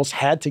Liverpool and almost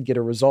had to get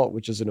a result,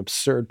 which is an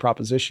absurd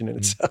proposition in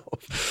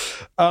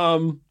itself.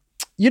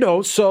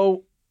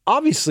 So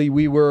obviously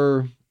we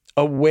were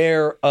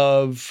aware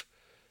of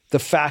the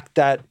fact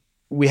that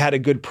we had a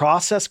good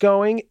process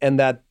going and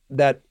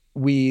that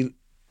we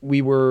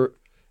were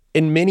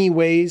in many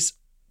ways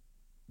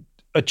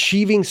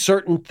achieving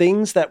certain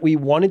things that we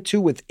wanted to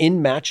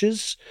within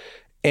matches.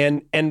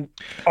 And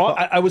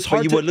I was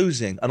hard. But you were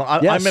losing, and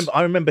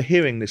I remember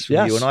hearing this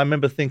from you, and I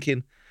remember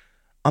thinking,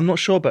 I'm not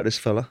sure about this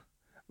fella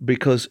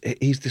because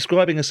he's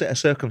describing a set of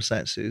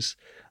circumstances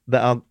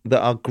that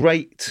are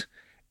great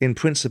in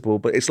principle,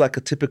 but it's like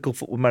a typical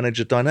football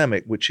manager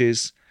dynamic, which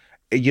is,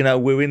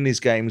 we're in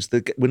these games,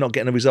 we're not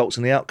getting the results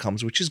and the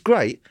outcomes, which is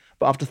great.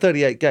 But after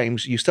 38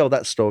 games, you tell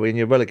that story and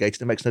you're relegated.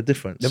 It makes no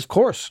difference. Of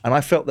course. And I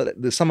felt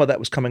that some of that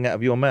was coming out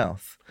of your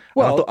mouth.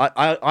 Well,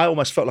 I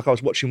almost felt like I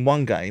was watching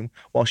one game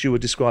whilst you were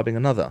describing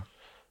another.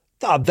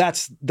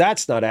 That's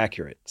not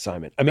accurate,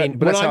 Simon. I mean,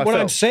 when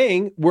I'm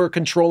saying we're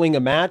controlling a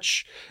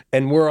match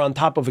and we're on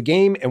top of a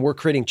game and we're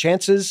creating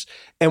chances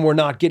and we're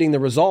not getting the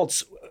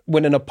results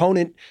when an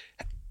opponent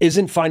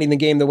isn't finding the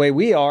game the way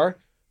we are,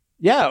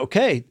 yeah,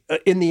 okay.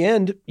 In the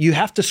end, you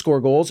have to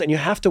score goals and you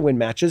have to win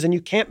matches and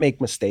you can't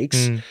make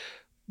mistakes.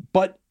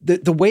 But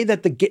the way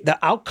that the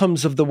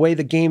outcomes of the way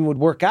the game would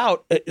work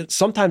out,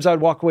 sometimes I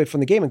would walk away from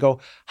the game and go,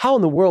 how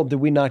in the world did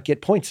we not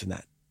get points in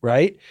that,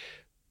 right?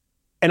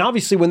 And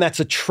obviously when that's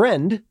a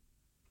trend,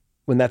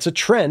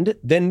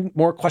 then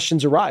more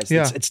questions arise.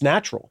 Yeah. It's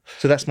natural.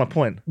 So that's my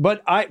point.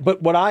 But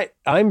what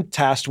I'm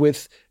tasked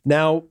with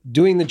now,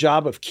 doing the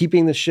job of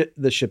keeping the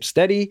ship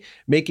steady,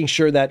 making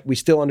sure that we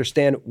still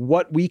understand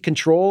what we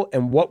control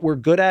and what we're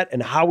good at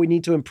and how we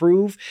need to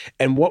improve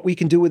and what we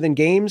can do within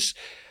games.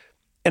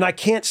 And I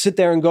can't sit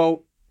there and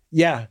go,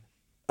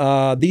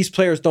 these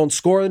players don't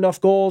score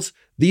enough goals.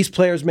 These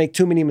players make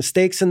too many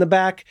mistakes in the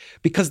back,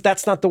 because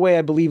that's not the way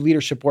I believe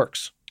leadership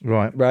works.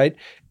 Right.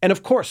 And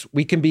of course,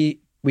 we can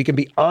be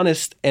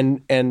honest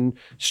and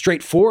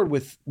straightforward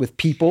with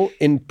people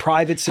in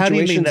private situations.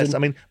 How do you mean that? I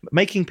mean,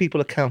 making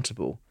people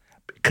accountable,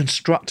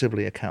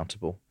 constructively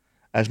accountable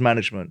as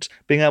management,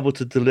 being able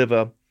to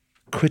deliver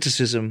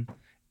criticism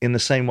in the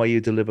same way you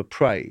deliver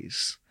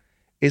praise,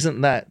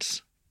 isn't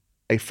that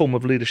a form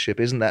of leadership?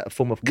 Isn't that a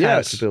form of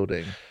character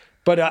building?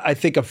 But I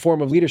think a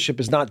form of leadership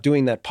is not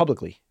doing that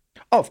publicly.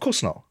 Oh, of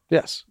course not.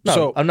 Yes.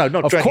 No, so, not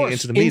of dragging course, it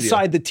into the media.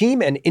 Inside the team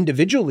and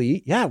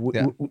individually,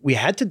 we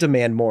had to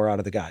demand more out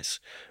of the guys,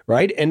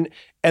 right? And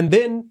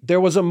then there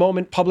was a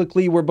moment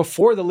publicly where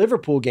before the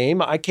Liverpool game,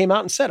 I came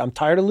out and said, I'm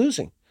tired of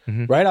losing,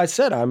 right? I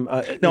said, I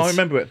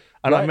remember it.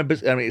 And right.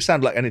 It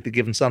sounded like Anything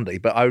Given Sunday,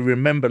 but I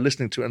remember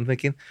listening to it and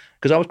thinking,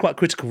 because I was quite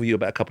critical of you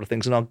about a couple of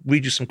things, and I'll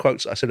read you some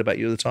quotes I said about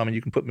you at the time, and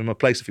you can put me in my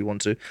place if you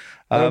want to.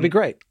 That would be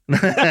great.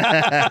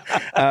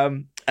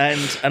 And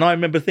I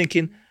remember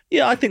thinking,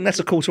 I think that's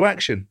a call to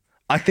action.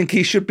 I think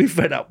he should be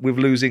fed up with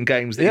losing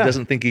games that he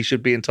doesn't think he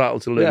should be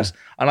entitled to lose.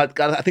 Yeah.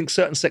 And I think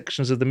certain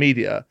sections of the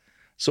media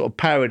sort of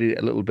parodied it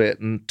a little bit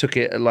and took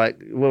it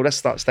like, well, let's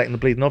start stating the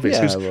bleeding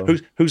obvious.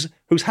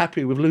 Who's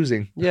happy with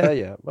losing?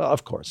 Yeah. Well,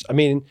 of course. I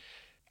mean,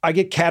 I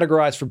get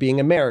categorized for being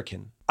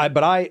American.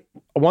 But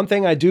one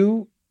thing I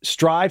do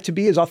strive to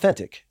be is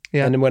authentic.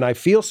 Yeah. And when I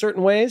feel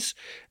certain ways,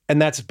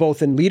 and that's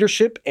both in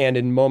leadership and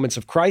in moments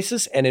of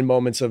crisis and in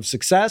moments of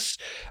success,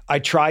 I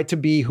try to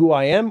be who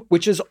I am,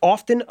 which is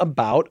often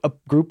about a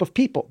group of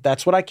people.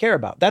 That's what I care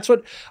about. That's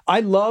what I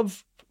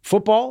love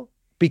football,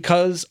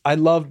 because I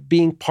love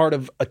being part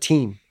of a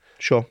team.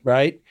 Sure.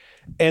 Right?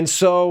 And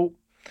so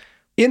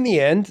in the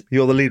end,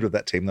 you're the leader of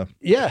that team, though.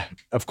 Yeah,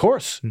 of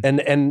course.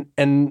 And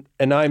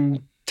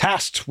I'm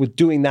tasked with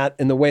doing that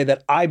in the way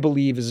that I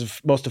believe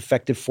is most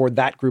effective for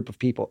that group of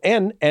people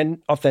and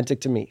authentic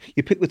to me.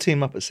 You pick the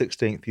team up at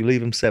 16th, you leave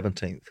them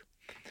 17th.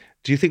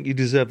 Do you think you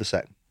deserve the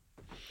sack?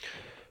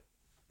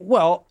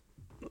 Well,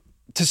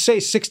 to say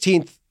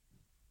 16th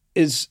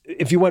is,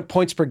 if you went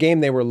points per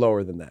game, they were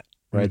lower than that,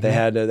 right?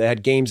 Mm-hmm. They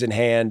had games in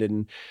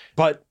hand,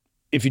 but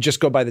if you just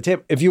go by the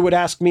table, if you would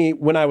ask me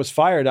when I was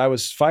fired at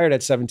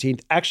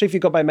 17th. Actually, if you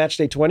go by match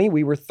day 20,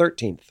 we were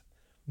 13th.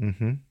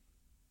 Mm-hmm.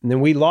 And then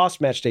we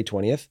lost match day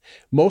 20th.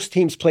 Most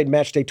teams played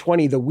match day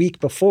 20 the week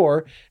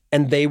before,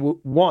 and they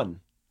won.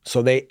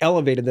 So they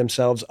elevated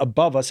themselves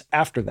above us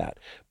after that.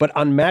 But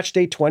on match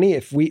day 20,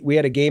 if we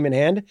had a game in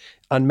hand,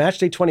 on match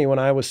day 20, when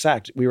I was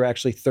sacked, we were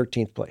actually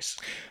 13th place.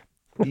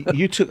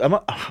 You took,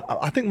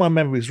 I think my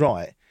memory is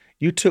right.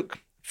 You took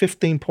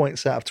 15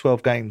 points out of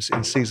 12 games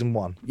in season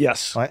 1.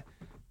 Yes. Right?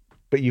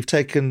 But you've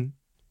taken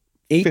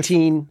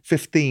 15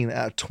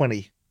 out of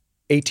 20.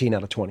 18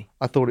 out of 20.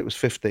 I thought it was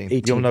 15.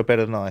 18. You'll know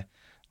better than I.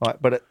 Right,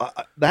 but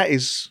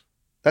that's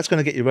going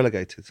to get you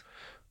relegated.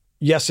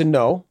 Yes and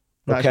no.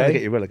 No, it's going to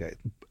get you relegated.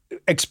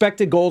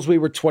 Expected goals, we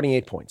were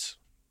 28 points.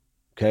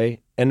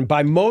 Okay, and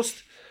by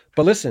most.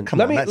 But listen,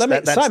 let me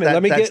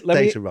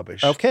data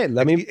rubbish. Okay,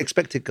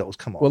 expected goals.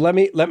 Come on. Well, let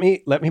me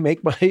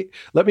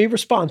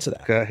respond to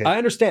that. Go ahead. I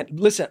understand.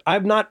 Listen,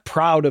 I'm not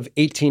proud of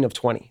 18 of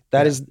 20.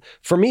 That is,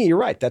 for me, you're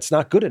right. That's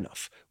not good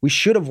enough. We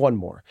should have won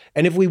more.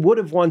 And if we would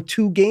have won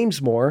 2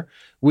 games more,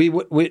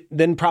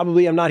 then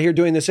probably I'm not here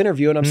doing this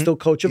interview and I'm still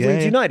coach of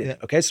Leeds United. Yeah.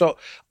 Okay, so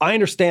I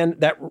understand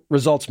that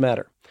results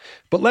matter.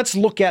 But let's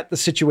look at the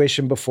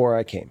situation before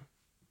I came.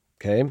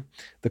 Okay,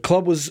 the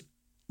club was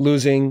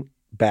losing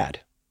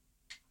bad.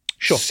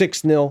 Sure.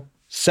 6-0,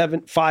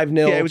 5-0.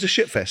 Yeah, it was a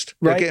shitfest.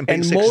 Right? Getting beat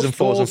and 6s most and 4s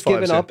goals and 5s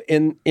given up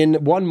in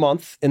 1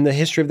 month in the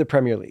history of the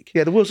Premier League.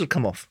 Yeah, the wheels had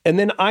come off. And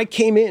then I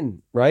came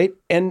in, right?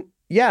 And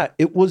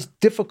it was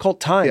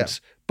difficult times,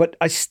 but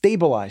I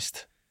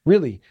stabilized,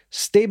 really.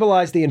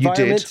 Stabilized the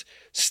environment,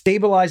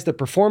 stabilized the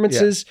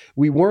performances. Yeah.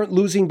 We weren't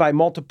losing by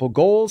multiple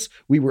goals.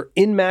 We were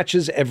in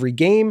matches every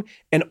game.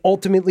 And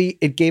ultimately,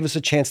 it gave us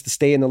a chance to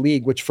stay in the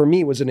league, which for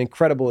me was an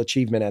incredible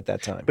achievement at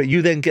that time. But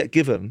you then get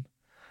given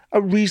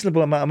a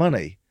reasonable amount of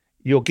money.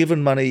 You're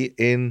given money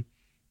in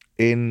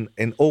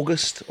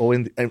August or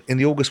in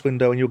the August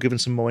window, and you're given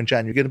some more in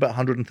January. You get about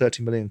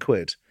 130 million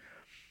quid.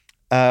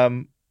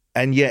 And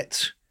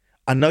yet,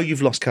 I know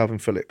you've lost Calvin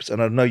Phillips,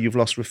 and I know you've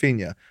lost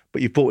Rafinha,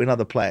 but you've brought in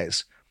other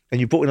players. And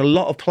you've brought in a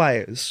lot of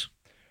players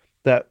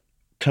that,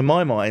 to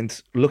my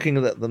mind, looking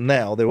at them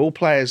now, they're all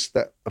players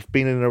that have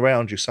been in and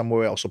around you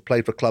somewhere else or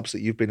played for clubs that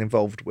you've been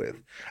involved with.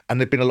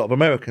 And there've been a lot of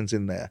Americans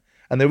in there.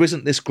 And there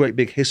isn't this great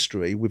big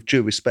history, with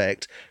due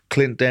respect.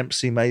 Clint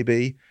Dempsey,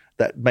 maybe.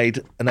 that made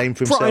a name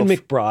for himself. Brian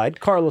McBride,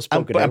 Carlos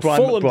Bocanegra,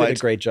 Fulham did a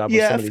great job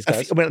with some of these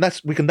guys. I mean,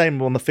 we can name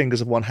them on the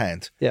fingers of one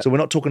hand. Yeah. So we're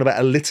not talking about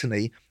a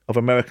litany of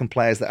American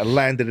players that have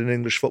landed in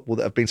English football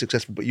that have been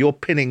successful, but you're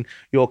pinning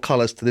your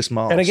colours to this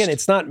mast. And again,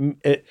 it's not,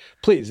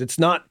 please, it's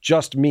not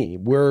just me.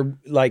 We're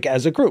like,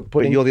 as a group.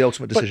 But you're the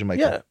ultimate decision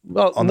maker. Yeah.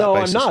 Well, no,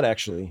 I'm not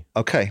actually.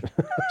 Okay.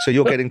 So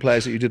you're getting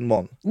players that you didn't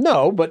want.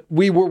 No, but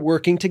we were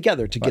working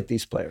together to get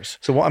these players.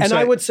 So what I'm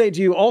saying, I would say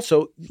to you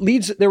also,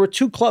 Leeds, there were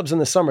 2 clubs in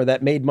the summer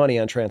that made money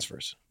on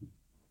transfers.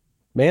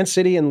 Man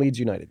City and Leeds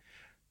United.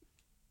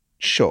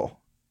 Sure.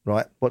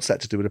 Right. What's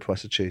that to do with the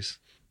price of cheese?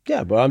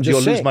 Yeah, but I'm just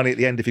You'll saying. lose money at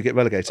the end if you get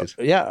relegated.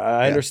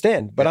 I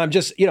understand. But I'm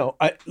just,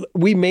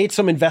 we made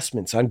some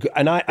investments.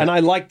 And I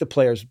like the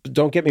players.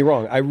 Don't get me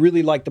wrong. I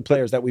really like the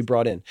players that we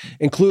brought in.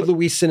 Include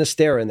Luis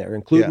Sinisterra in there.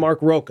 Include Mark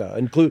Roca.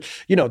 Include,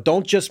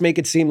 don't just make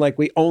it seem like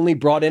we only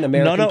brought in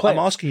American players.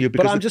 I'm asking you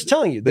because But I'm just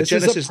telling you, this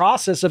is a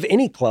process of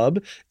any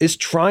club is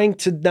trying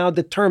to now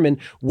determine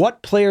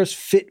what players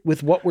fit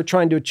with what we're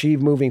trying to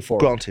achieve moving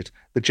forward. Granted,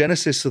 the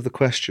genesis of the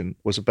question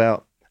was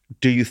about,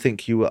 do you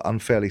think you were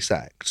unfairly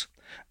sacked?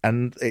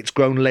 And it's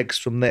grown legs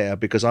from there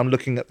because I'm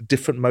looking at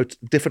different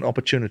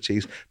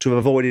opportunities to have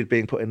avoided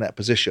being put in that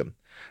position,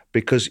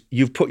 because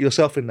you've put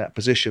yourself in that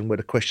position where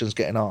the question's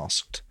getting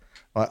asked.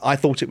 I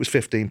thought it was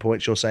 15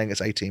 points. You're saying it's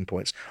 18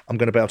 points. I'm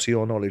going to bow to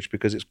your knowledge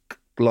because it's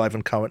live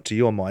and current to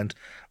your mind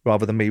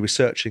rather than me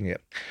researching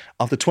it.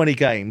 After 20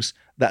 games,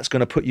 that's going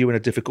to put you in a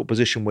difficult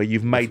position where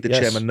you've made the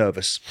chairman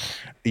nervous.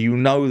 You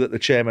know that the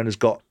chairman he's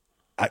got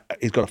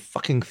a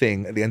fucking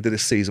thing at the end of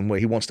this season where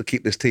he wants to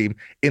keep this team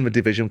in the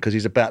division because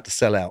he's about to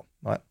sell out,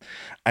 right?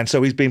 And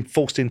so he's been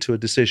forced into a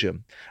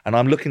decision. And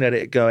I'm looking at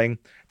it going,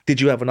 did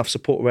you have enough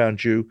support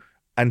around you?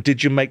 And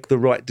did you make the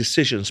right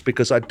decisions?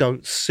 Because I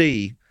don't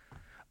see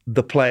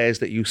the players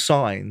that you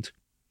signed,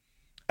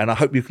 and I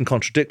hope you can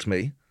contradict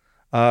me,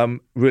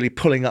 really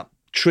pulling up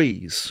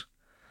trees.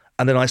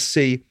 And then I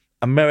see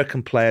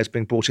American players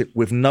being brought in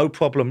with no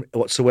problem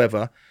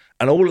whatsoever.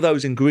 And all of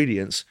those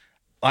ingredients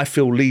I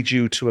feel lead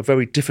you to a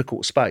very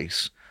difficult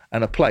space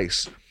and a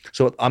place.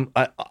 So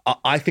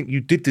I think you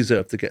did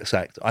deserve to get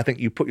sacked. I think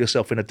you put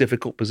yourself in a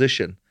difficult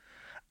position.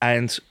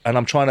 And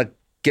I'm trying to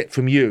get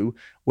from you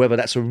whether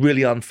that's a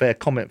really unfair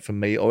comment from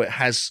me or it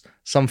has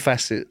some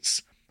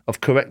facets of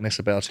correctness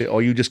about it,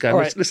 or you just go,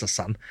 listen,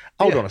 son,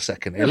 hold on a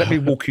second here. Let me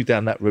walk you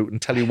down that route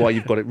and tell you why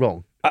you've got it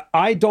wrong.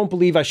 I don't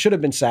believe I should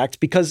have been sacked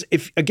because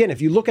if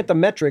you look at the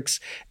metrics,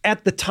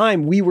 at the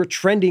time we were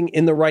trending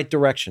in the right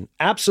direction,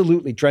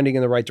 absolutely trending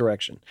in the right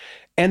direction.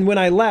 And when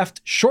I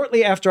left,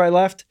 shortly after I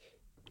left,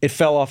 it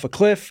fell off a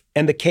cliff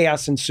and the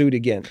chaos ensued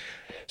again.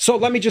 So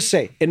let me just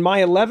say, in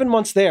my 11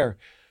 months there,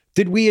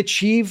 did we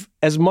achieve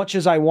as much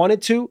as I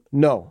wanted to?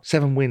 No.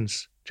 7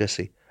 wins,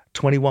 Jesse.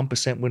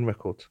 21% win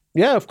record.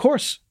 Yeah, of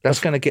course. That's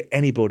going to get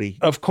anybody.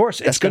 Of course.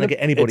 That's going to get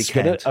anybody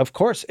canned. Of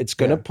course. It's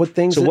going to put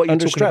things under stress. So what are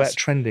you talking about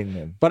trending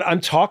then? But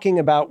I'm talking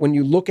about when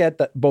you look at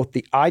both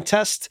the eye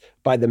test,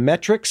 by the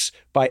metrics,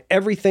 by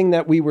everything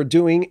that we were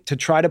doing to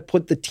try to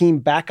put the team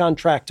back on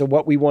track to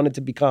what we wanted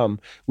to become,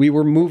 we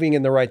were moving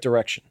in the right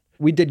direction.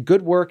 We did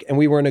good work and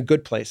we were in a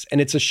good place.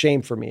 And it's a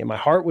shame for me. And my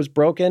heart was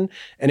broken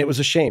and it was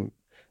a shame.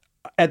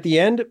 At the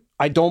end,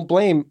 I don't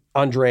blame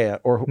Andrea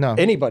or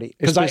anybody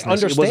because I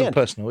understand. It wasn't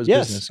personal. It was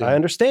business. I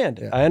understand.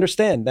 Yeah. I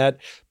understand that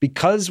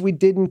because we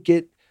didn't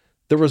get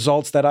the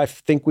results that I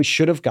think we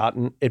should have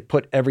gotten, it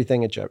put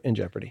everything in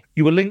jeopardy.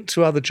 You were linked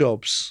to other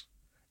jobs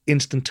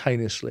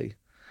instantaneously,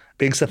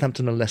 being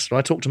Southampton and Leicester.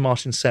 I talked to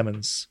Martin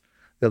Semmens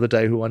the other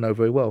day, who I know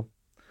very well.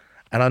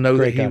 And I know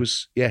that he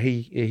was,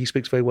 he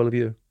speaks very well of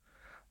you.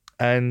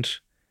 And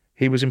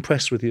he was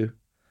impressed with you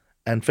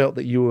and felt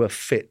that you were a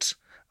fit.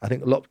 I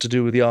think a lot to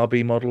do with the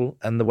RB model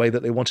and the way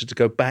that they wanted to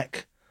go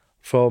back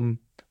from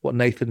what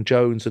Nathan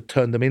Jones had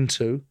turned them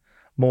into,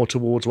 more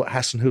towards what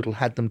Hasenhüttl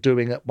had them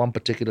doing at one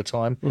particular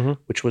time,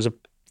 which was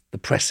the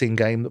pressing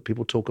game that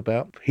people talk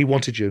about. He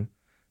wanted you.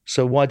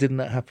 So why didn't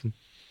that happen?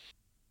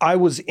 I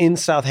was in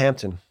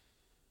Southampton.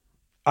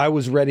 I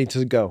was ready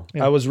to go.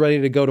 Yeah. I was ready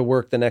to go to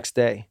work the next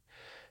day.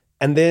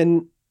 And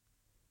then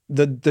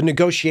the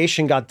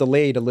negotiation got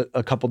delayed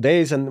a couple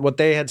days, and what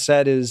they had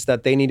said is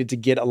that they needed to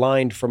get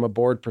aligned from a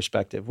board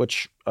perspective,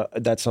 which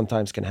that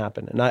sometimes can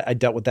happen. And I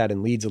dealt with that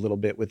in Leeds a little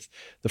bit with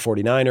the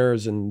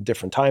 49ers and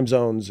different time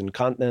zones and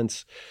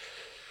continents.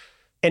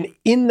 And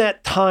in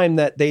that time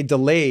that they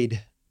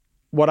delayed,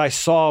 what I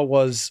saw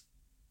was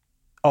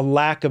a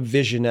lack of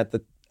vision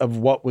of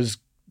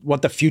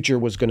what the future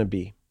was going to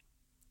be.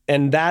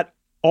 And that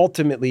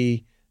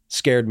ultimately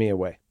scared me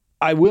away.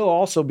 I will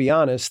also be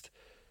honest,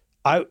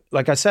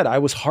 like I said, I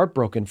was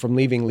heartbroken from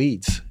leaving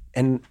Leeds,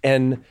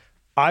 and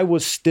I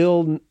was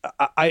still,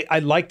 I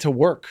like to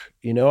work,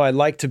 I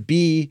like to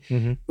be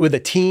with a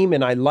team,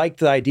 and I liked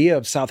the idea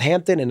of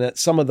Southampton and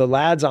some of the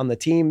lads on the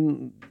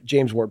team,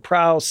 James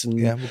Ward-Prowse, and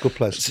good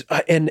players,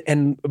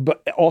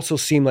 but also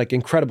seemed like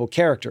incredible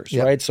characters,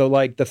 right? So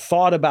like the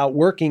thought about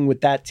working with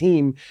that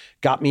team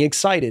got me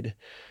excited.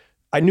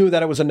 I knew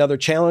that it was another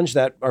challenge,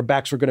 that our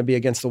backs were going to be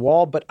against the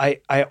wall, but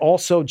I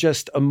also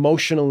just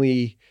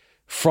emotionally,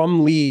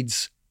 from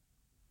Leeds,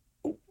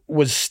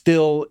 was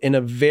still in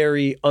a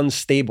very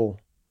unstable,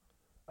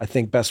 I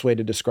think, best way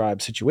to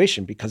describe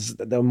situation, because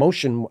the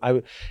emotion.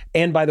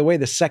 And by the way,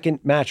 the second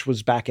match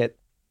was back at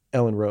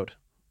Ellen Road,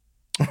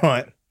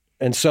 Right.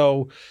 and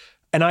so,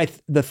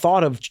 the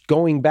thought of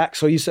going back.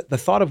 So you said the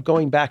thought of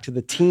going back to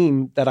the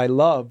team that I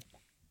loved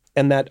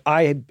and that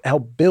I had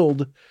helped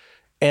build,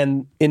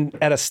 and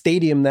at a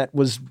stadium that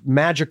was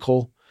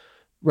magical,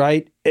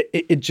 right?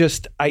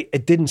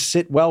 It didn't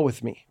sit well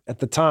with me at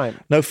the time.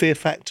 No fear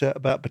factor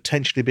about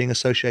potentially being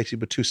associated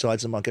with two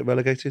sides that might get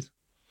relegated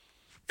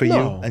for you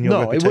and your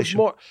reputation?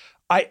 It was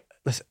more,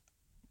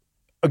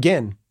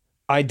 again,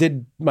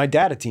 my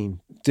data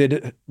team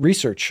did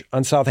research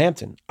on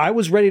Southampton. I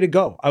was ready to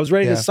go. I was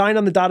ready to sign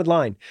on the dotted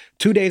line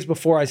 2 days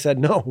before I said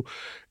no.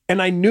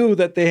 And I knew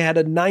that they had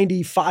a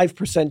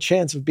 95%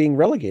 chance of being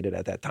relegated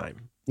at that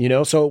time,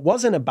 so it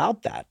wasn't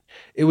about that.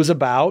 It was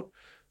about,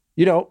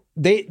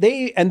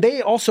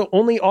 they also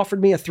only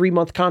offered me a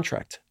 3-month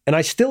contract, and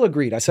I still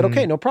agreed. I said,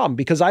 okay, no problem.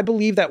 Because I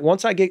believe that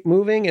once I get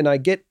moving and I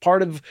get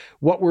part of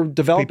what we're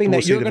developing,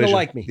 that you're going to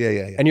like me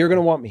and you're going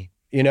to want me,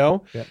 Yeah.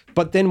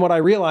 But then what I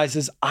realized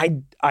is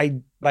I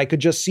could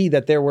just see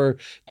that there were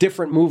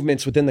different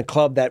movements within the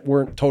club that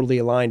weren't totally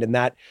aligned. And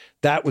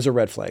that was a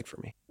red flag for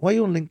me. Why are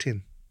you on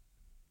LinkedIn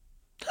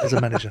as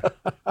a manager?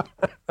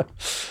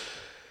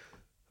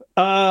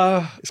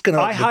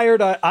 I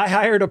hired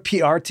a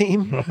PR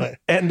team, right.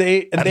 and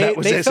they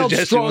felt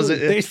strongly.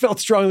 They felt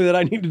strongly that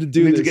I needed to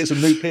do this to get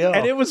some new PR,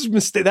 and it was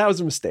mistake. That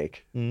was a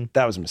mistake.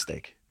 That was a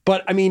mistake.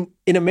 But I mean,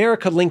 in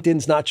America,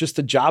 LinkedIn's not just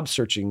a job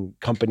searching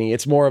company;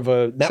 it's more of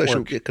a network.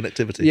 Social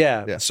connectivity.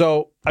 Yeah.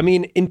 So I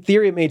mean, in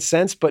theory, it made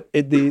sense, but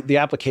the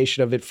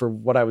application of it for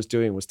what I was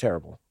doing was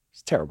terrible.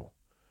 It's terrible.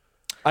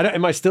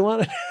 Am I still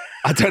on it?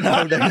 I don't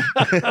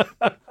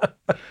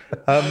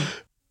know.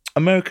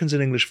 Americans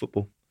in English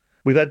football.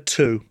 We've had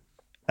two,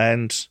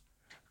 and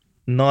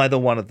neither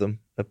one of them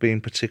have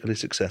been particularly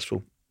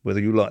successful,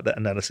 whether you like that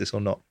analysis or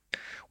not,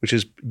 which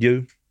is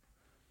you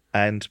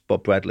and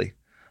Bob Bradley.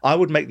 I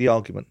would make the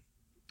argument,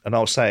 and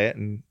I'll say it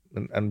and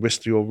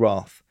risk your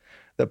wrath,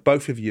 that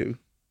both of you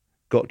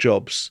got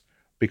jobs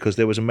because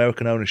there was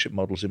American ownership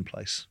models in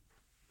place.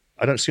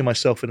 I don't see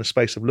myself in a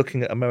space of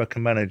looking at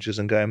American managers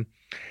and going,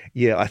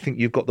 yeah, I think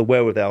you've got the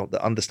wherewithal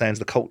that understands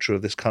the culture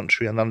of this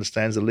country and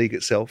understands the league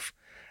itself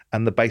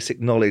and the basic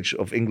knowledge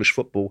of English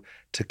football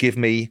to give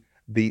me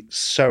the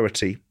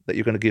certainty that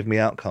you're going to give me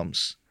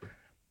outcomes.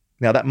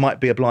 Now, that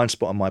might be a blind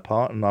spot on my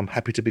part, and I'm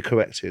happy to be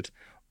corrected.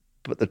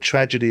 But the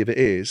tragedy of it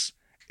is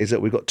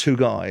that we've got two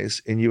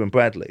guys in you and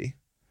Bradley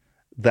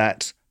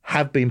that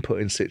have been put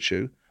in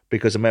situ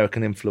because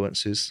American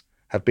influences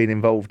have been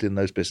involved in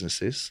those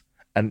businesses.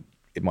 And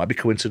it might be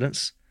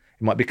coincidence.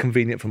 It might be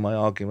convenient for my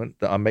argument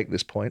that I make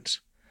this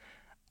point.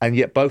 And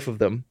yet both of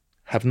them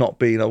have not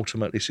been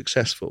ultimately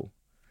successful.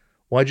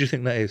 Why do you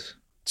think that is?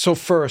 So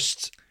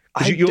first,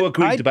 you're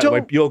aggrieved about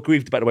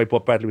the way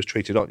Bob Bradley was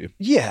treated, aren't you?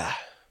 Yeah.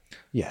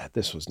 Yeah,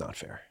 this was not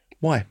fair.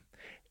 Why?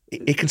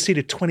 He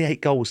conceded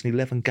 28 goals in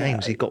 11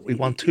 games. He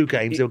won 2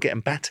 games. They were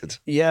getting battered.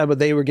 Yeah, but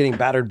they were getting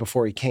battered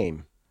before he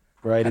came,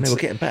 right? And they were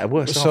getting battered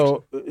worse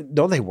after.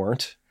 No, they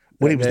weren't.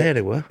 When he was there,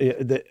 they were.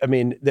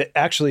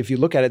 Actually, if you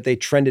look at it, they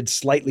trended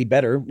slightly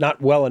better.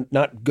 Not well and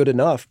not good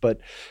enough.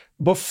 But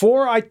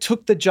before I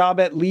took the job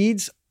at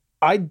Leeds,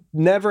 I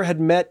never had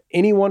met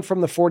anyone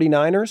from the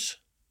 49ers.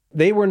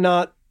 They were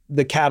not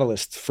the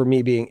catalyst for me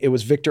it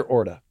was Victor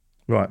Orta.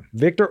 Right.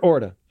 Victor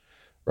Orta.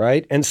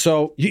 Right. And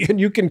so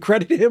you can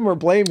credit him or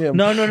blame him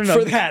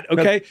for that.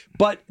 Okay. No.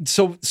 But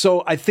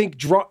so I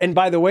think and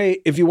by the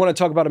way, if you want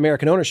to talk about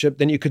American ownership,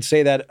 then you could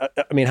say that,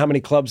 how many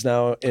clubs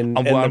now I'm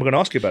going to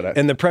ask you about that.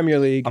 In the Premier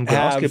League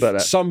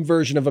have some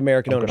version of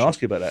American ownership. I'm going to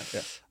ask you about that.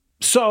 Yeah.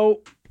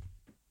 So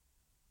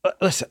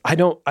listen,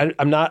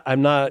 I'm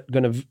not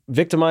going to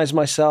victimize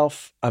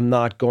myself. I'm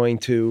not going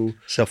to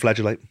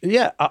self-flagellate.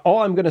 Yeah.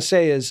 All I'm going to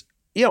say is,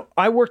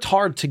 I worked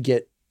hard to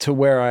get to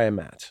where I am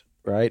at.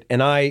 Right.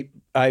 And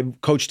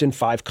I've coached in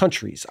 5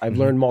 countries. I've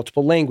learned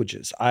multiple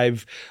languages.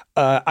 I've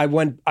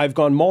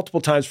gone multiple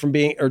times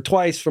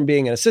twice from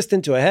being an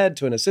assistant to a head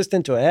to an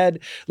assistant to a head.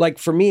 Like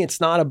for me, it's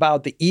not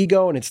about the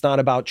ego and it's not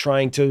about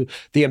the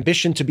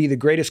ambition to be the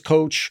greatest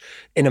coach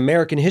in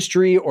American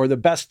history or the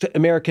best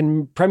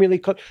American Premier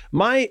League coach.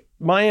 My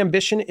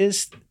ambition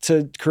is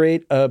to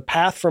create a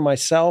path for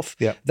myself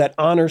that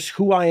honors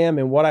who I am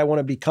and what I want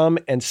to become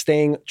and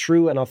staying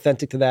true and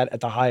authentic to that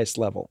at the highest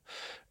level.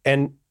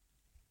 And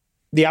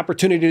the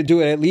opportunity to do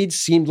it at Leeds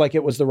seemed like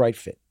it was the right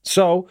fit.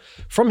 So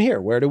from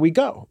here, where do we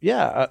go?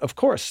 Yeah, of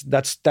course.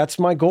 That's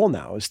my goal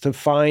now, is to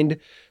find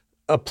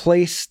a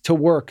place to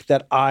work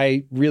that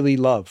I really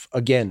love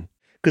again.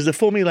 Because the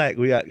formulaic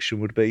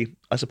reaction would be,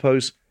 I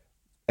suppose,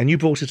 and you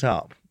brought it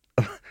up,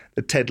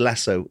 the Ted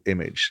Lasso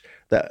image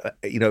that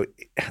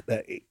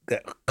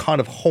kind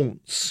of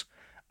haunts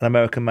an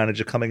American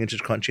manager coming into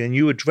the country, and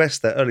you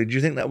addressed that earlier. Do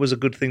you think that was a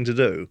good thing to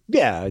do?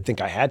 Yeah, I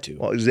think I had to.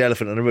 Well, it was the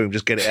elephant in the room.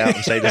 Just get it out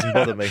and say it doesn't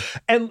bother me.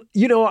 And,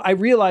 I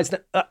realized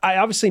that I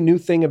obviously knew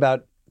things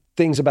about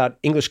things about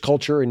English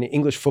culture and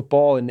English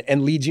football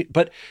and leads you,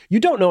 but you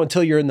don't know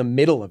until you're in the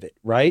middle of it,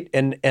 right?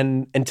 And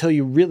until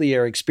you really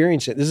are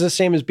experiencing it. This is the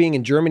same as being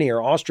in Germany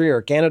or Austria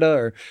or Canada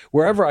or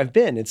wherever I've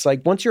been. It's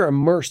like once you're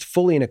immersed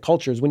fully in a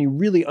culture is when you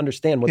really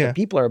understand what the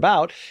people are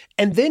about,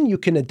 and then you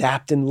can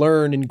adapt and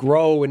learn and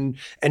grow and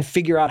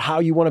figure out how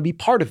you want to be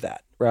part of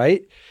that,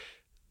 right?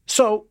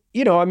 So,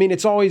 you know, I mean,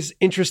 it's always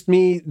interested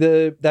me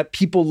that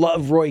people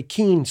love Roy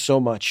Keane so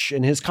much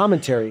and his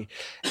commentary.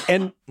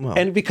 And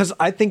because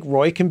I think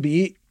Roy can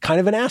be kind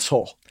of an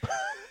asshole.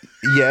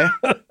 Yeah,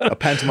 a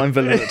pantomime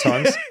villain at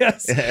times.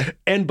 Yes.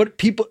 Yeah. But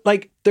people,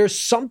 like, there's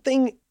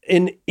something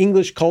in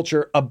English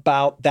culture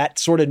about that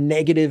sort of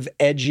negative,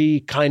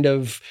 edgy kind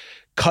of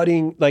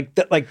cutting, like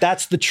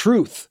that's the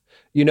truth,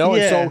 you know?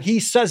 Yeah. And so he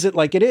says it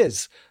like it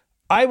is.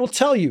 I will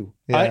tell you,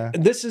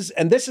 this is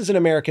an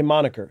American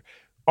moniker.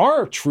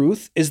 Our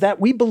truth is that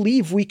we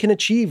believe we can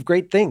achieve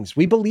great things.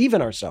 We believe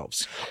in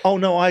ourselves. Oh,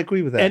 no, I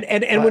agree with that.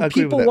 And when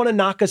people want to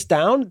knock us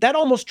down, that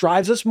almost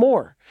drives us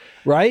more,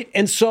 right?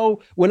 And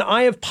so when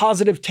I have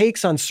positive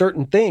takes on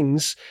certain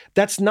things,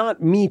 that's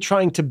not me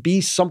trying to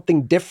be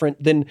something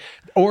different than,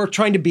 or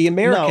trying to be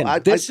American. No,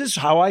 this is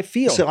how I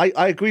feel. So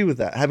I agree with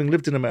that. Having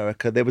lived in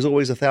America, there was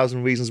always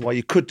 1,000 reasons why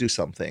you could do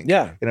something.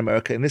 Yeah. In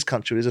America, in this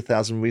country, there's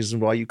 1,000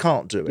 reasons why you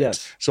can't do it.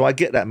 Yes. So I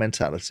get that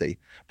mentality.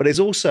 But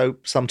there's also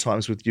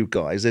sometimes with you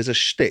guys, there's a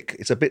shtick.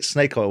 It's a bit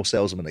snake oil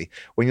salesman-y.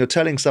 When you're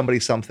telling somebody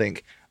something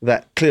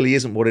that clearly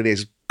isn't what it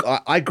is,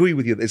 I agree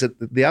with you.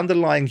 The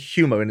underlying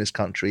humor in this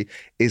country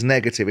is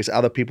negative. It's at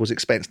other people's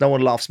expense. No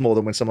one laughs more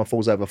than when someone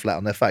falls over flat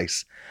on their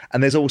face.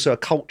 And there's also a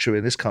culture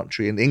in this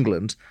country, in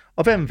England,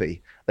 of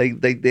envy. They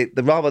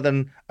rather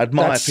than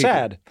admire That's people.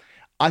 Sad.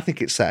 I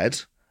think it's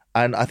sad,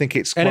 and I think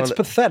it's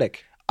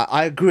pathetic.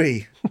 I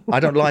agree. I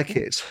don't like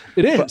it.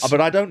 It is,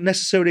 but I don't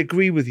necessarily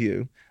agree with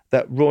you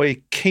that Roy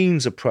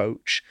Keane's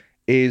approach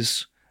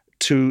is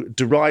to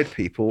deride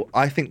people.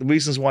 I think the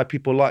reasons why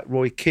people like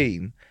Roy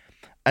Keane,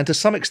 and to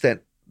some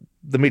extent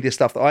the media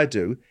stuff that I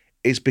do,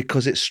 is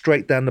because it's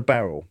straight down the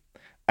barrel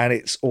and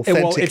it's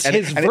authentic. Well, it's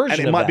his version and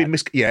it of might that.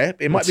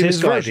 It might be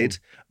misguided,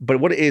 but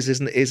what it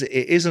isn't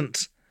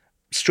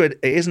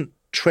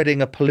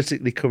treading a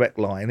politically correct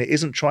line. It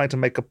isn't trying to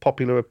make a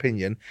popular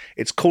opinion.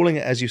 It's calling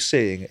it as you're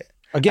seeing it.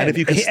 Again, and if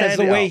you can as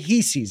the way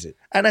he sees it.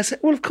 And I said,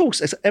 well, of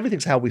course,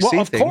 everything's how we see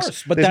things. Well, of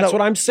course, but that's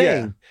what I'm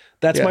saying. Yeah.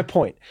 That's my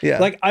point. Yeah.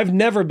 Like, I've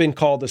never been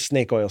called a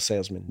snake oil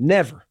salesman.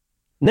 Never.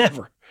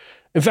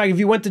 In fact, if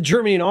you went to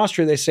Germany and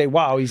Austria, they say,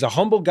 wow, he's a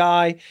humble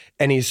guy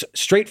and he's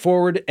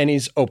straightforward and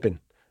he's open.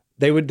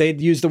 They'd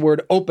use the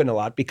word open a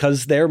lot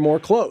because they're more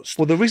closed.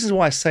 Well, the reason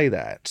why I say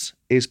that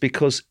is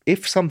because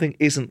if something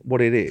isn't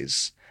what it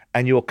is,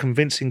 and you're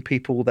convincing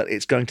people that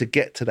it's going to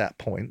get to that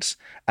point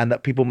and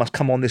that people must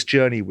come on this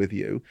journey with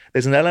you,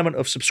 there's an element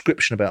of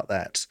subscription about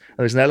that. And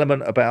there's an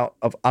element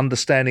of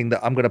understanding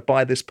that I'm going to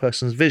buy this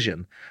person's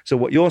vision. So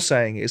what you're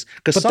saying is,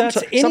 because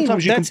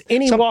sometimes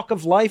any walk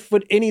of life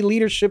with any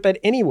leadership at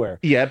anywhere.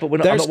 Yeah, but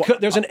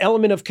there's an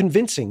element of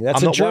convincing. That's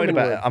I'm a not German worried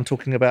about word. it. I'm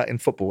talking about in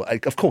football,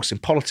 of course, in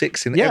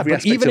politics, in every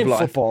aspect even of in life.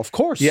 Football, of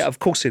course. Yeah, of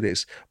course it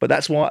is. But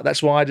that's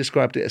why I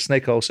described it as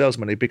snake oil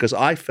salesman, because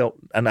I felt,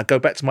 and I go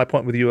back to my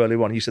point with you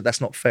earlier on. You said that's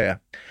not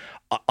fair.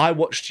 I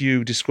watched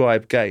you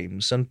describe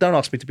games, and don't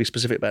ask me to be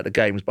specific about the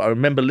games, but I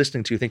remember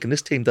listening to you thinking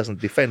this team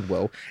doesn't defend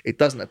well, it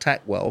doesn't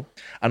attack well,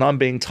 and I'm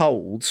being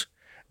told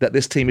that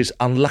this team is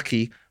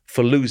unlucky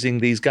for losing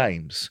these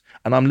games.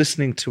 And I'm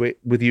listening to it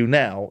with you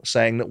now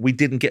saying that we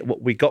didn't get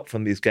what we got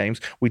from these games,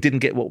 we didn't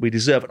get what we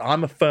deserve. And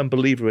I'm a firm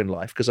believer in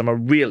life because I'm a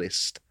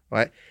realist,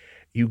 right?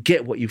 You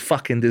get what you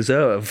fucking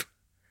deserve.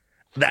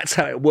 That's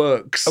how it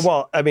works.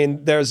 Well, I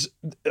mean,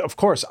 of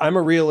course, I'm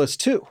a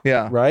realist too.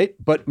 Yeah. Right.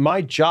 But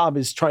my job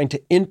is trying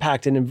to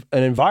impact an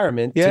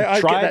environment to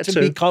try to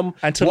become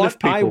and to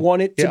what I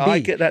want it to be. I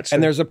get that too.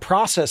 And there's a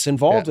process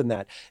involved in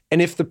that.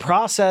 And if the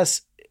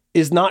process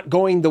is not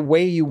going the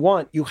way you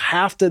want, you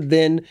have to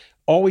then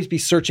always be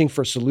searching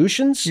for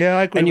solutions. Yeah,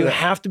 I agree. And you with that.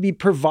 have to be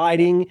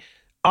providing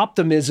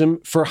optimism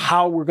for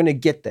how we're going to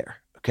get there.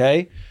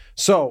 Okay.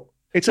 So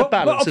it's a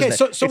balance. Okay,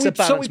 isn't it? so it's a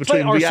balance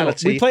between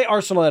reality. We play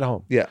Arsenal at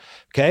home. Yeah.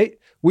 Okay.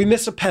 We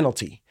miss a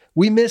penalty.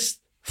 We miss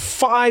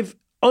 5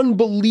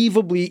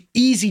 unbelievably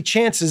easy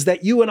chances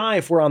that you and I,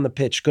 if we're on the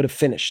pitch, could have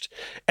finished.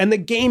 And the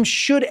game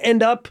should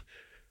end up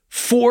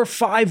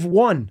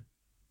 4-5-1.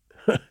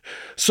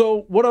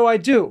 So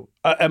what do?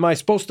 Am I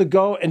supposed to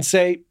go and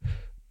say,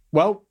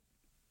 well,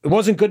 it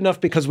wasn't good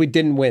enough because we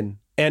didn't win.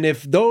 And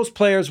if those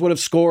players would have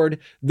scored,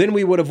 then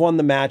we would have won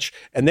the match.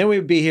 And then we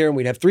would be here and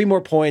we'd have 3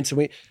 more points.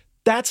 And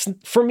that's,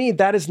 for me,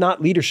 that is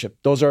not leadership.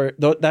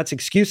 That's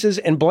excuses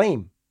and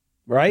blame,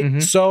 right? Mm-hmm.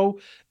 So,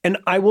 and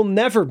I will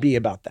never be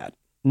about that.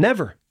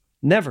 Never.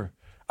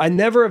 I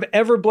never have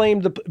ever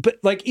blamed but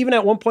like even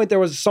at one point there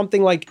was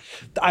something like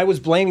I was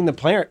blaming the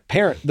players.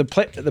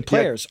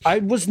 Yeah. I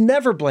was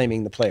never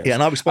blaming the players. Yeah,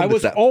 and I responded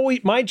to that.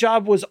 My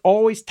job was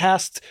always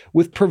tasked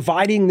with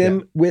providing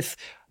them with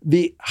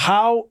the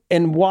how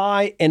and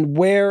why and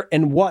where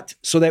and what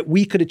so that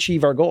we could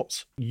achieve our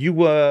goals. You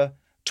were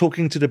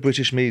talking to the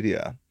British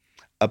media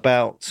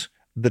about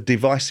the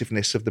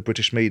divisiveness of the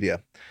British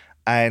media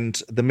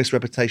and the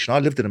misreputation. I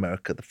lived in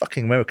America. The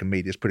fucking American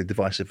media is pretty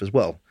divisive as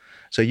well.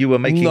 So you were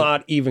making...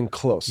 Not even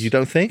close. You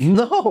don't think?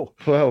 No.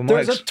 Well,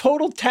 there's a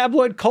total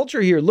tabloid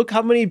culture here. Look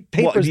how many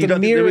papers you the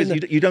Mirror...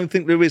 You don't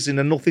think there is in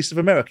the northeast of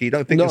America? You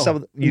don't think in some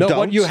of you don't?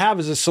 What you have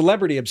is a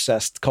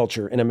celebrity-obsessed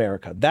culture in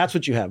America. That's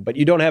what you have. But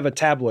you don't have a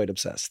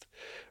tabloid-obsessed.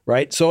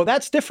 Right? So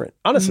that's different.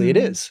 Honestly, it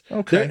is.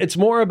 Okay. It's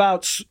more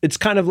about, it's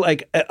kind of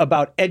like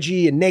about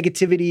edgy and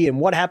negativity and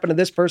what happened to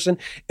this person.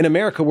 In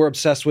America, we're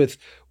obsessed with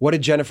what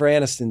did Jennifer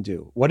Aniston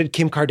do? What did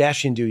Kim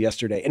Kardashian do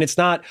yesterday? And it's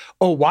not,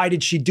 oh, why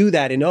did she do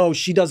that? And oh,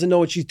 she doesn't know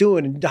what she's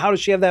doing. And how does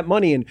she have that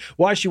money? And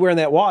why is she wearing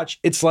that watch?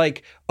 It's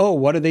like, oh,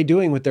 what are they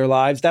doing with their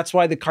lives? That's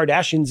why the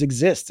Kardashians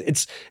exist.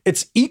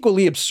 It's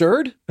equally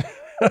absurd.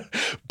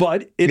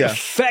 But it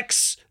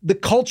affects the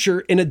culture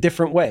in a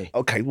different way.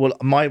 Okay, well,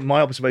 my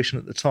observation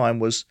at the time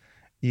was,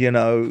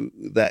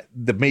 that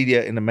the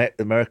media in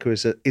America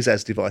is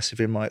as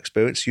divisive in my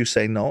experience. You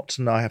say not,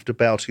 and I have to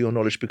bow to your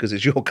knowledge because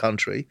it's your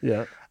country.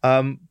 Yeah.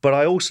 But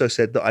I also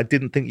said that I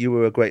didn't think you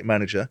were a great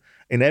manager.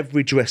 In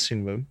every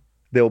dressing room,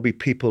 there will be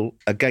people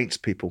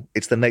against people.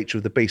 It's the nature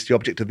of the beast. The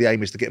object of the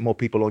aim is to get more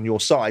people on your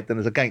side than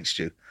is against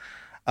you.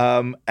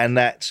 And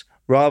that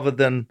rather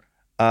than...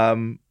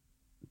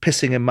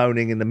 pissing and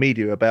moaning in the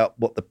media about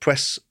what the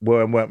press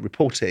were and weren't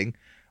reporting,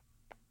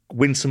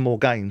 win some more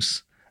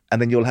games, and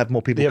then you'll have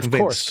more people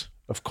convinced.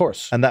 Of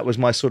course. And that was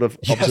my sort of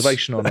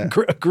observation on it.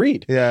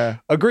 Agreed. Yeah.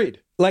 Agreed.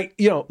 Like,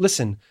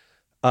 listen,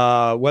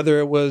 whether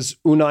it was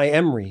Unai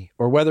Emery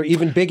or whether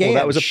even Big Ange.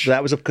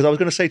 That was because I was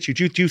going to say to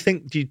you,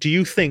 do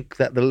you think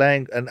that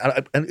the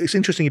and it's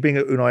interesting you being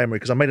at Unai Emery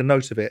because I made a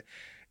note of it.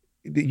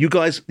 You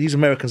guys, these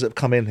Americans that have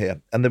come in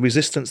here and the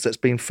resistance that's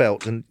been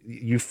felt, and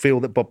you feel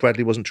that Bob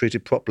Bradley wasn't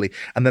treated properly.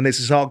 And then there's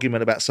this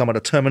argument about some of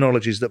the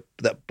terminologies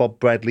that Bob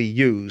Bradley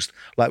used,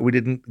 like we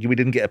didn't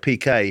get a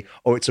PK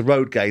or it's a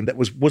road game that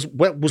was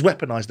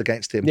weaponized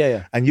against him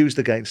and used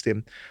against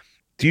him.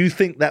 Do you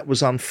think that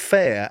was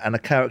unfair and a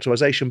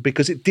characterization?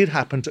 Because it did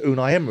happen to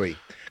Unai Emery.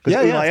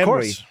 Because Unai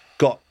Emery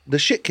got the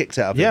shit kicked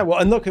out of him. Yeah, well,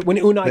 and look, when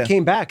Unai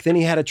came back, then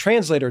he had a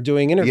translator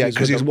doing interviews. Yeah,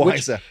 because he's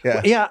wiser.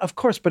 Yeah, of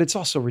course, but it's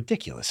also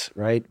ridiculous,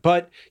 right?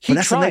 But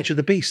that's the nature of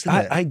the beast, isn't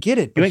it? I get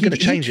it. You ain't going to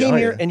change it, He came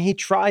here and he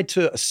tried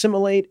to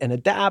assimilate and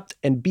adapt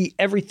and be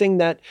everything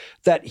that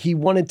he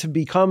wanted to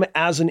become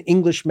as an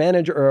English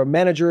manager or a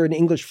manager in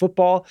English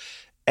football.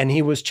 And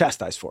he was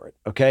chastised for it,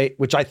 okay?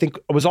 Which I think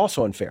was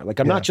also unfair. Like,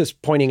 I'm not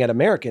just pointing at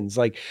Americans.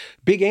 Like,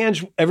 Big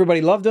Ange,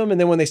 everybody loved him.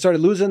 And then when they started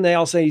losing, they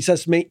all say he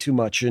says mate too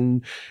much.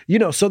 And,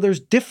 so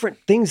there's different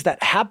things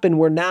that happen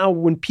where now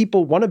when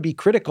people want to be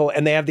critical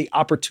and they have the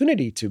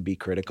opportunity to be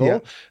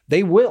critical,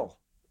 they will.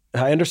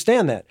 I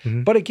understand that.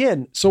 Mm-hmm. But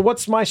again, so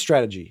what's my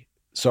strategy?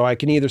 So I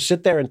can either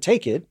sit there and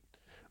take it,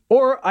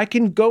 or I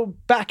can go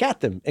back at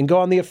them and go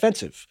on the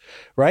offensive,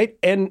 right?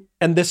 And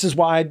this is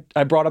why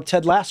I brought up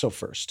Ted Lasso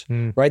first,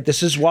 right?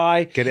 This is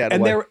why. Get out of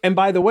the way. And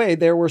by the way,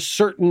 there were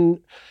certain.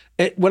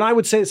 When I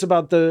would say this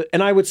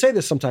and I would say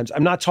this sometimes,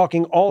 I'm not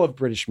talking all of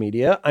British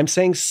media. I'm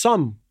saying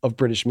some of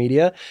British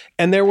media,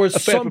 and there was a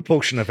fair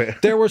proportion of it.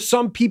 There were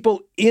some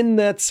people in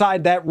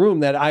that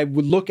room that I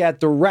would look at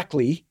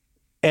directly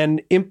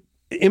and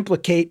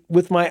implicate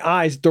with my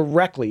eyes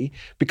directly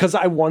because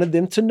I wanted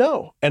them to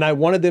know. And I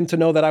wanted them to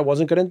know that I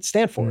wasn't going to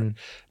stand for it.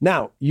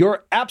 Now,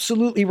 you're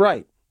absolutely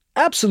right.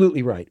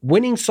 Absolutely right.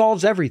 Winning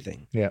solves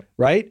everything. Yeah.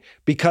 Right?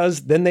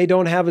 Because then they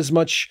don't have as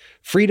much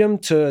freedom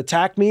to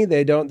attack me.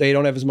 They don't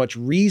have as much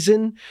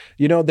reason.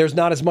 There's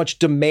not as much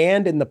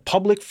demand in the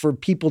public for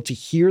people to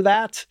hear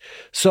that.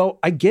 So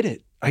I get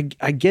it. I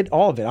get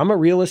all of it. I'm a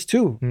realist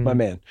too, my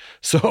man.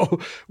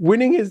 So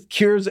winning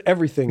cures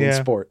everything in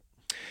sport.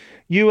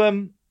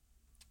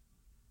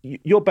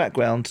 Your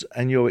background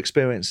and your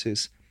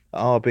experiences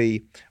at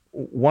RB,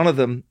 one of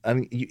them,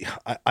 and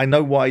I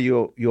know why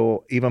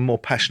you're even more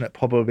passionate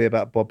probably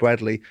about Bob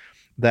Bradley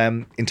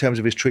than in terms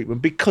of his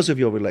treatment because of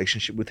your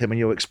relationship with him and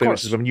your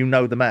experiences with him. You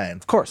know the man.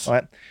 Of course.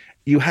 Right?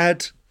 You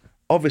had,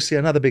 obviously,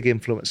 another big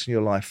influence in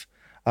your life,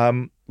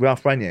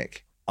 Ralph Rangnick.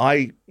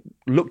 I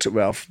looked at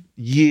Ralph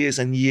years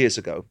and years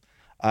ago.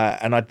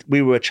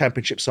 We were a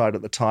championship side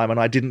at the time, and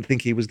I didn't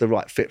think he was the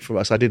right fit for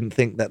us. I didn't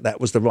think that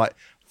was the right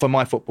for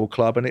my football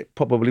club, and it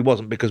probably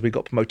wasn't because we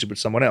got promoted with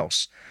someone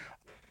else.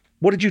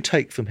 What did you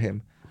take from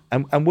him?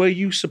 And were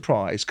you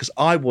surprised? Because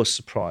I was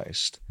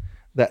surprised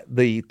that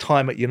the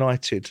time at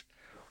United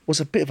was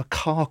a bit of a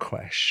car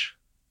crash.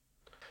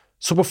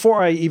 So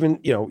before I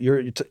even,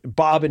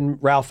 Bob and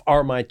Ralph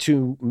are my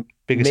two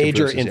biggest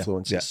major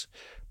influences. Yeah.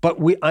 But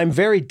I'm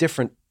very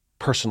different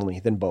personally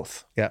than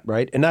both. Yeah.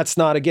 Right. And that's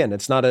not, again,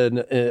 it's not an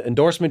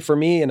endorsement for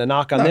me and a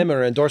knock on them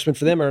or an endorsement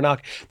for them or a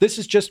knock. This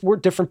is just, we're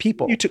different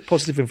people. You took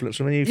positive influence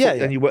from them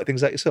and you work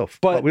things out yourself.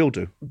 But we all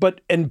do.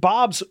 And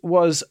Bob's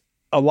was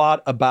a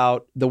lot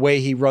about the way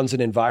he runs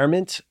an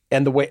environment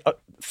and the way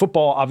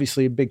football,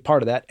 obviously a big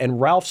part of that. And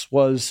Ralph's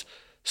was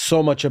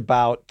so much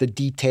about the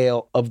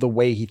detail of the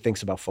way he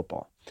thinks about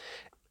football.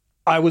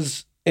 I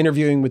was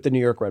interviewing with the New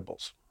York Red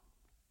Bulls.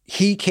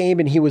 He came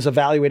and he was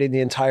evaluating the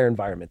entire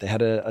environment. They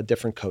had a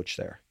different coach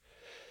there.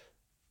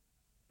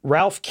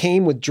 Ralph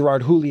came with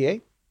Gerard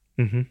Houllier.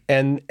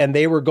 And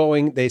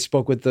they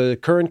spoke with the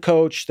current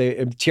coach.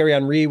 Thierry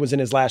Henry was in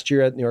his last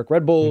year at New York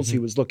Red Bulls. He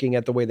was looking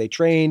at the way they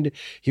trained.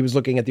 He was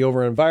looking at the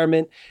overall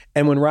environment.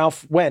 And when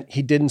Ralph went,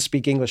 he didn't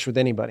speak English with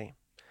anybody.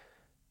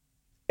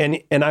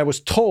 And I was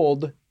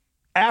told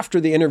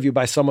after the interview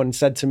by someone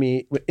said to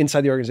me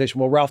inside the organization,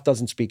 well, Ralph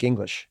doesn't speak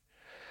English.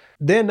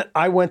 Then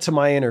I went to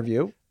my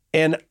interview,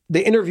 and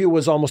the interview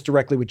was almost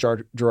directly with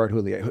Gerard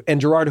Houllier. And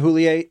Gerard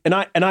Houllier, and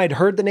I had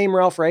heard the name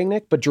Ralph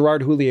Rangnick, but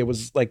Gerard Houllier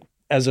was like,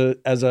 as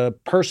a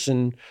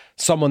person,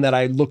 someone that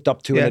I looked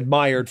up to and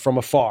admired from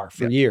afar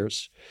for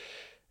years.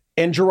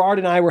 And Gerard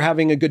and I were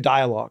having a good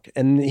dialogue,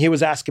 and he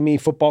was asking me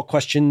football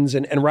questions,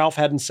 and Ralph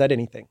hadn't said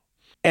anything.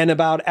 And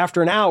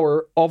after an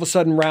hour, all of a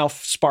sudden,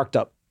 Ralph sparked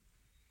up.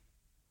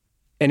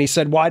 And he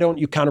said, why don't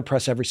you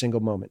counterpress every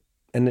single moment?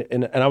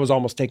 And I was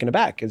almost taken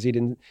aback because he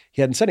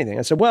hadn't said anything.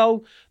 I said,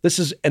 well,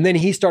 and then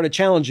he started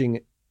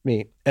challenging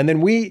me. And then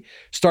we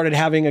started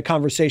having a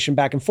conversation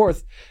back and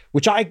forth,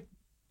 which I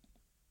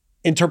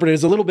interpreted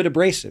as a little bit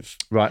abrasive.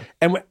 Right.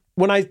 And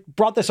when I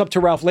brought this up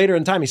to Ralph later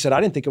in time, he said, I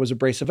didn't think it was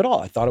abrasive at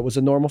all. I thought it was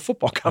a normal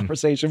football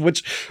conversation,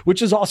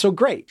 which is also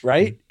great,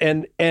 right?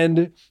 And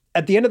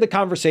at the end of the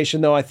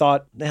conversation, though, I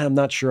thought, I'm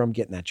not sure I'm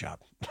getting that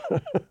job.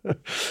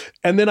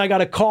 And then I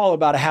got a call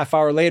about a half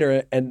hour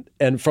later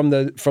and from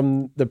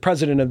the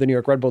president of the New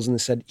York Red Bulls, and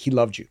they said, he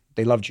loved you.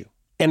 They loved you.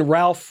 And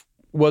Ralph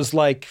was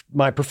like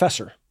my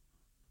professor.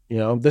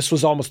 This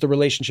was almost the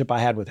relationship I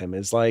had with him.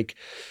 It's like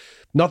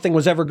nothing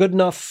was ever good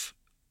enough.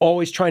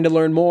 Always trying to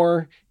learn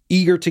more,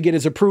 eager to get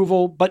his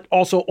approval, but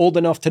also old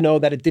enough to know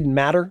that it didn't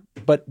matter,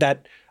 but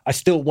that I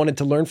still wanted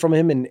to learn from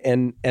him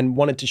and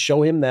wanted to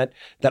show him that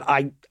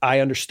I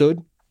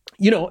understood.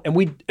 And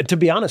we, to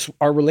be honest,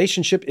 our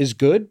relationship is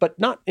good, but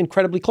not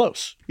incredibly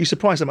close. You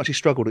surprised how much he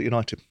struggled at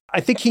United? I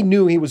think he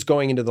knew he was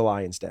going into the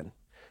Lions' Den,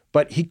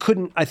 but he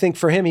couldn't, I think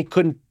for him, he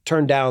couldn't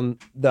turn down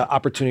the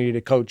opportunity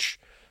to coach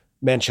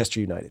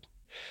Manchester United.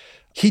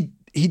 He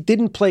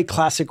didn't play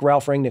classic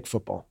Ralph Rangnick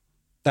football.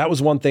 That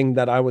was one thing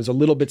that I was a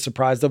little bit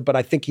surprised of, but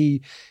I think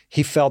he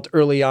felt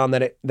early on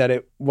that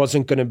it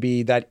wasn't going to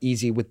be that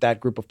easy with that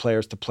group of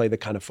players to play the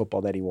kind of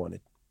football that he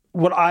wanted.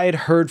 What I had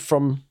heard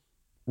from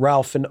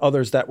Ralph and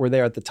others that were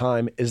there at the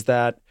time is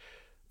that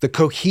the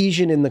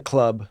cohesion in the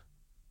club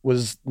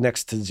was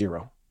next to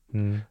zero.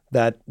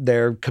 That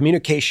their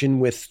communication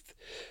with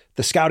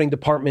the scouting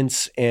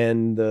departments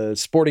and the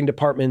sporting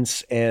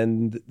departments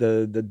and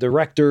the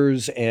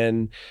directors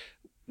and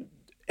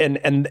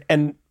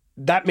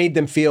that made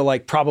them feel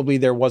like probably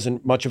there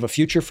wasn't much of a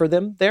future for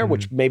them there,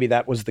 which maybe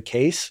that was the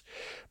case.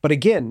 But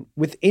again,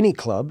 with any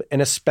club,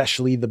 and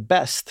especially the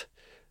best,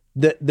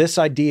 this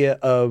idea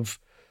of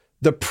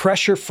the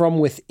pressure from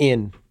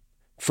within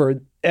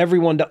for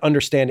everyone to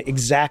understand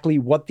exactly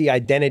what the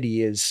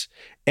identity is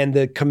and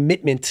the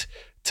commitment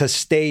to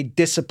stay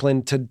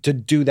disciplined to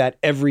do that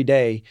every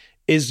day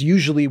is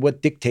usually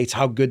what dictates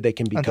how good they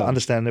can become. And to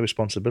understand their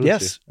responsibility.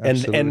 Yes.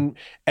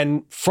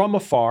 And from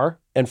afar,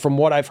 and from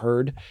what I've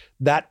heard,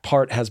 that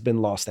part has been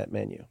lost at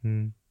Man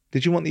U.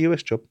 Did you want the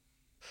US job?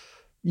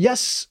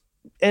 Yes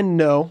and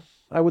no,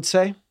 I would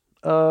say.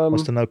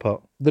 What's the no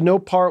part? The no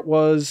part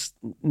was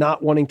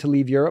not wanting to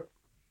leave Europe.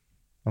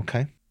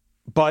 Okay.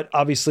 But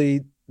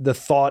obviously the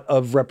thought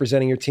of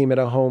representing your team at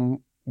a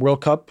home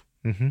World Cup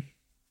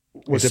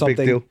was something.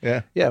 Big deal.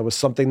 Yeah. Yeah, it was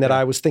something that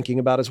I was thinking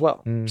about as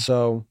well.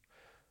 So,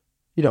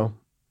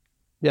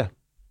 yeah.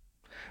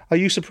 Are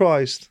you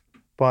surprised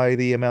by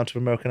the amount of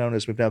American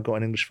owners we've now got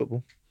in English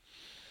football?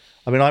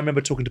 I mean, I remember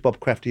talking to Bob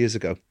Kraft years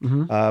ago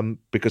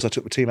because I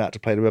took the team out to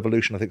play the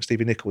Revolution. I think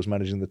Stevie Nicol was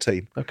managing the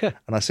team. Okay.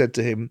 And I said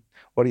to him,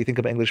 what do you think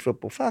about English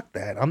football? Fuck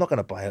that. I'm not going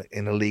to buy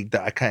in a league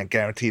that I can't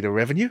guarantee the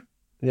revenue.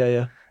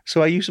 Yeah.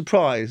 So are you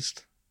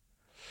surprised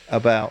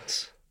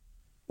about...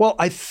 Well,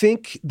 I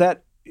think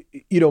that,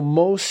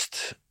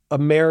 most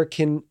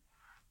American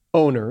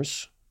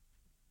owners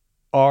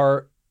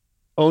are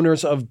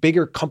owners of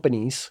bigger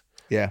companies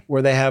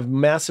where they have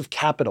massive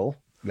capital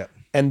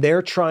and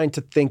they're trying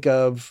to think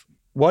of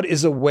what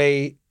is a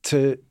way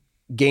to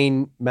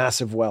gain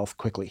massive wealth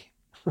quickly.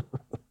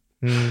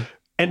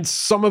 And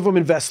some of them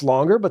invest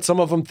longer, but some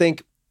of them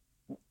think,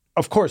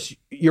 of course,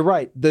 you're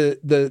right.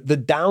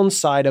 The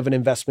downside of an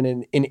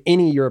investment in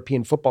any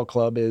European football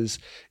club is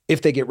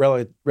if they get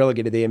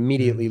relegated, they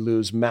immediately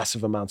lose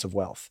massive amounts of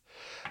wealth.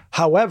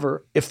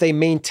 However, if they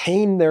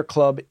maintain their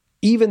club,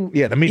 even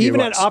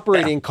at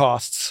operating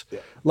costs,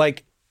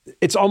 like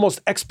it's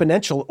almost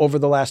exponential over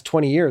the last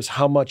 20 years,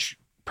 how much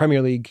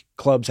Premier League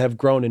clubs have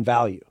grown in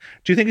value.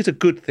 Do you think it's a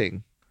good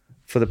thing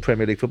for the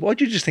Premier League football? Or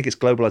do you just think it's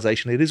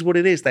globalization? It is what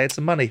it is. They had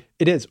some money.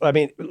 It is. I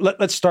mean,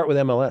 let's start with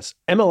MLS.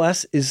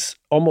 MLS is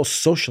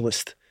almost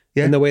socialist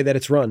in the way that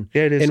it's run.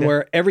 Yeah, it is. And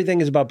where everything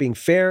is about being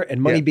fair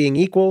and money being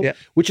equal,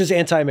 which is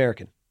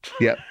anti-American.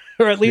 Yeah.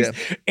 Or at least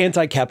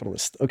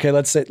anti-capitalist. Okay,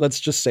 let's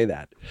just say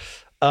that.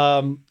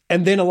 And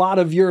then a lot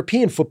of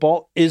European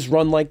football is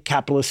run like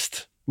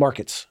capitalist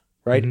markets.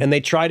 right? And they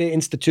try to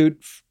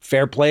institute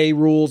fair play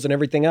rules and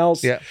everything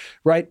else,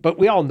 right? But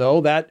we all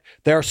know that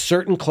there are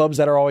certain clubs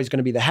that are always going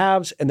to be the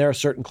haves, and there are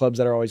certain clubs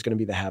that are always going to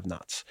be the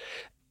have-nots.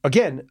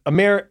 Again,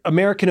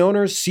 American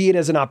owners see it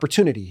as an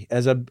opportunity,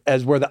 as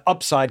where the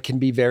upside can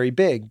be very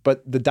big,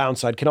 but the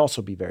downside can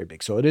also be very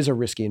big. So it is a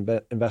risky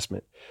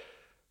investment.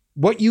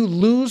 What you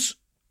lose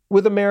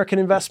with American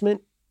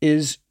investment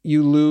is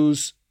you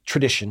lose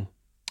tradition.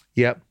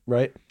 Yeah.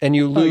 Right. And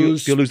you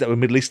lose... You'll lose that with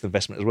Middle Eastern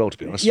investment as well, to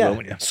be honest. Yeah.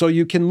 Won't you? So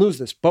you can lose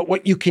this. But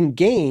what you can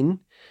gain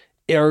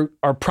are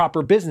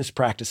proper business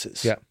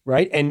practices,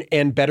 right?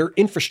 And better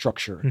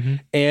infrastructure,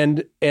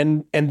 and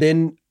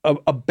then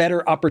a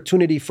better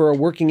opportunity for a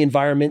working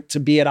environment to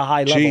be at a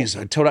high level. Jeez,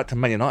 I'd tell that to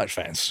Man United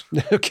fans.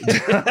 Okay.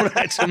 Tell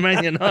that to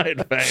Man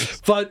United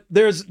fans. But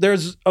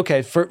there's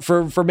okay,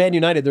 for Man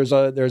United, there's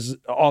an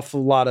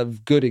awful lot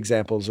of good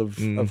examples of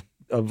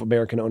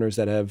American owners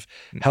that have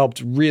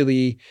helped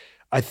really,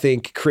 I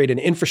think, create an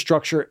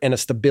infrastructure and a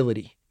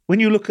stability. When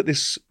you look at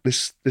this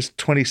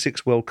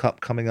 26 World Cup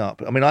coming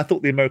up, I mean, I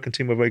thought the American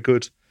team were very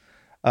good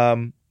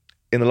in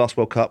the last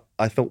World Cup.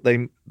 I thought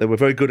they were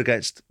very good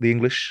against the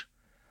English.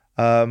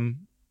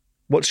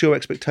 What's your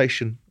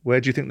expectation? Where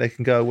do you think they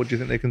can go? What do you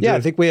think they can do? Yeah, I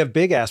think we have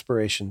big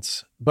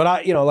aspirations. But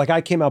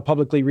I came out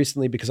publicly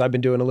recently because I've been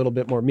doing a little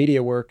bit more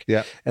media work.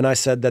 Yeah. And I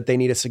said that they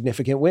need a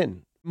significant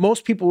win.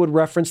 Most people would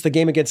reference the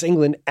game against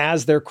England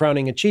as their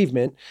crowning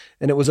achievement,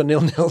 and it was a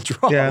 0-0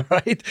 draw,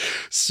 right?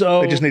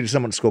 So they just needed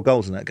someone to score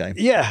goals in that game.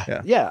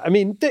 Yeah. I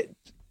mean,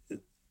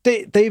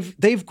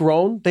 they've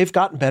grown, they've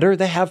gotten better,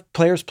 they have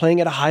players playing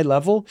at a high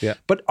level. Yeah.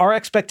 But our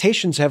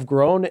expectations have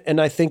grown,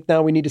 and I think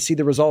now we need to see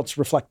the results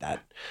reflect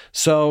that.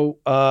 So,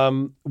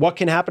 what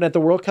can happen at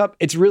the World Cup?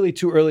 It's really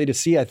too early to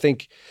see. I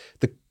think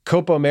the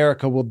Copa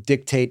America will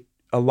dictate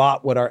a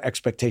lot what our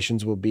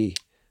expectations will be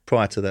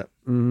prior to that.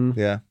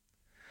 Yeah.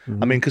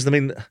 I mean, because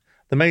the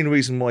main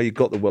reason why you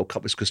got the World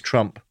Cup is because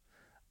Trump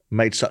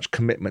made such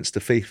commitments to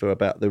FIFA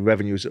about the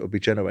revenues that would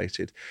be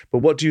generated. But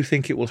what do you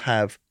think it will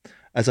have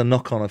as a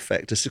knock-on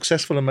effect? A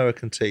successful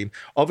American team.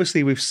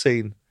 Obviously, we've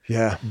seen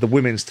the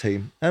women's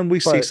team, and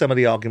we see some of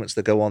the arguments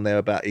that go on there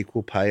about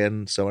equal pay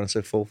and so on and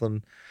so forth.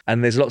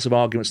 And there's lots of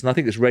arguments, and I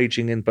think it's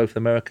raging in both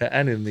America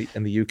and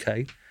in the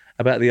UK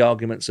about the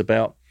arguments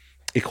about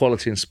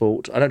equality in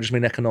sport. I don't just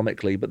mean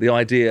economically, but the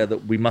idea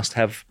that we must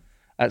have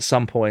at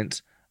some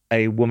point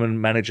a woman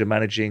manager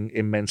managing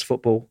in men's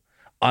football.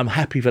 I'm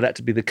happy for that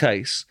to be the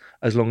case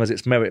as long as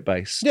it's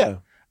merit-based. Yeah.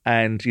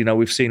 And,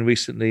 we've seen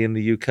recently in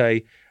the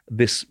UK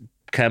this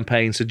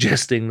campaign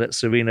suggesting that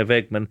Serena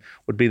Wegman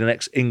would be the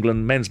next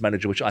England men's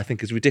manager, which I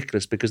think is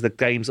ridiculous because the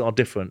games are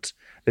different.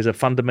 There's a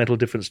fundamental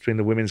difference between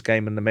the women's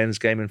game and the men's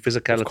game in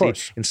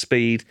physicality, in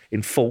speed,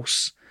 in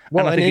force.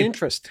 Well, and in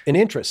interest. An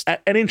interest,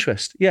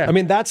 yeah. I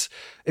mean, that's,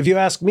 if you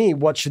ask me,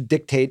 what should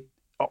dictate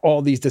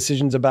all these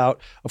decisions about,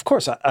 of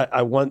course,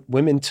 I want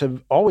women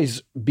to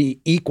always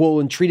be equal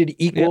and treated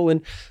equal.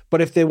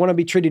 But if they want to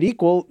be treated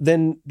equal,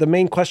 then the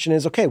main question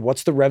is, okay,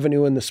 what's the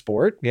revenue in the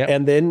sport?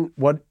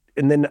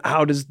 And then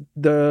how does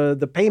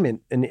the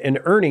payment and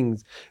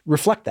earnings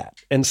reflect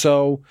that? And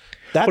so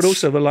that's... But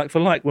also the like for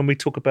like, when we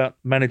talk about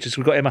managers,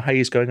 we've got Emma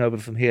Hayes going over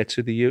from here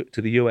to the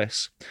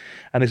US,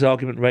 and this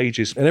argument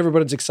rages. And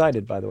everybody's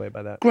excited, by the way,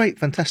 by that. Great,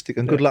 fantastic,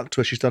 and good luck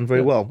to her. She's done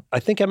very well. I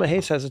think Emma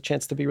Hayes has a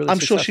chance to be really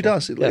successful. I'm sure she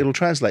does. It'll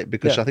translate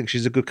because I think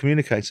she's a good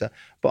communicator.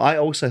 But I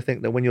also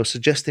think that when you're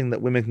suggesting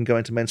that women can go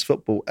into men's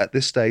football at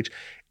this stage,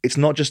 it's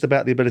not just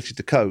about the ability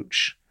to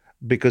coach.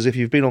 Because if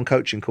you've been on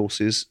coaching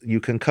courses, you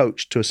can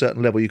coach to a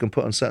certain level, you can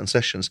put on certain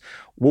sessions.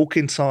 Walk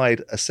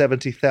inside a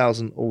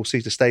 70,000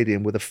 all-seater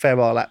stadium with a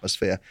feral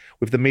atmosphere,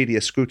 with the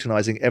media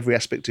scrutinising every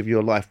aspect of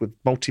your life, with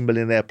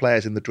multi-millionaire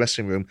players in the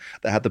dressing room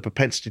that have the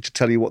propensity to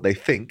tell you what they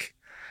think.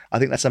 I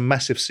think that's a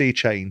massive sea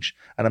change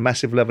and a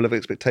massive level of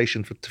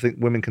expectation to think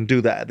women can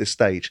do that at this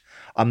stage.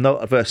 I'm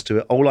not averse to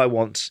it. All I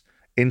want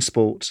in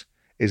sport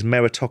is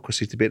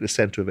meritocracy to be at the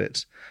centre of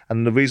it.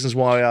 And the reasons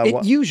why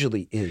It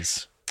usually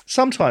is.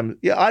 Sometimes,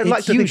 I'd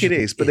like to think it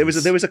is, but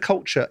there is a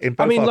culture in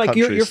both our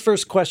countries. Your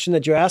first question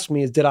that you asked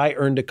me is, did I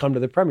earn to come to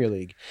the Premier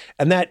League?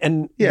 And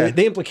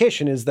the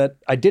implication is that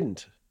I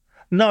didn't.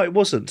 No, it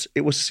wasn't.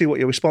 It was to see what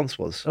your response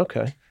was.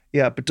 Okay.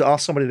 Yeah, but to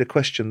ask somebody the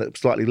question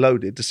that's slightly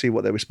loaded to see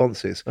what their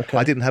response is. Okay.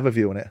 I didn't have a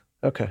view on it.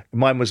 Okay.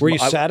 Mine was. Were you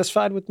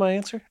satisfied with my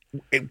answer?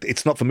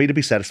 It's not for me to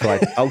be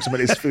satisfied.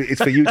 Ultimately,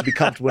 it's for you to be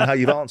comfortable in how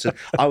you've answered.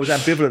 I was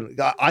ambivalent.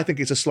 I think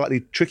it's a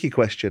slightly tricky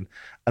question.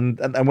 And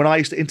when I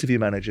used to interview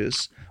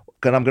managers,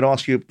 and I'm going to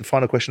ask you the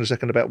final question in a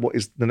second about what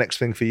is the next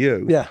thing for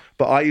you. Yeah.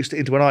 But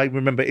when I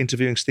remember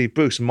interviewing Steve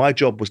Bruce, my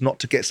job was not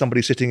to get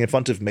somebody sitting in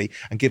front of me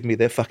and give me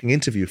their fucking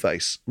interview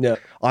face. Yeah.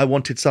 I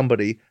wanted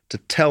somebody to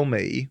tell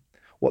me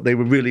what they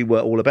really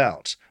were all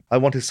about. I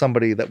wanted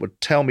somebody that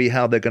would tell me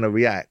how they're going to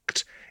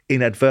react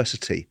in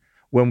adversity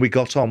when we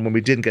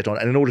didn't get on.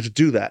 And in order to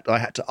do that, I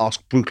had to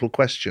ask brutal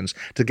questions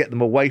to get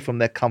them away from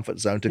their comfort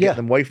zone, to get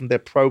them away from their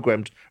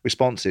programmed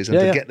responses and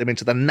to get them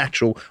into the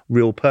natural,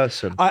 real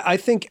person. I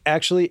think,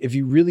 actually, if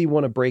you really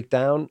want to break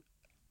down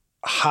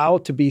how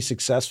to be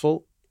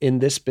successful in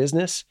this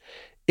business,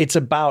 It's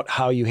about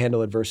how you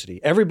handle adversity.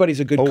 Everybody's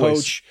a good Always.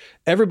 coach.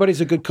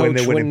 Everybody's a good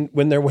coach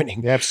when they're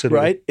winning. Yeah, absolutely.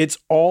 Right? It's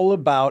all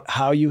about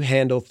how you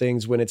handle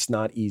things when it's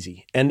not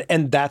easy. And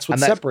that's what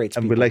separates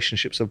people. And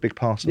relationships are a big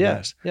part of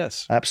that.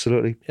 Yes.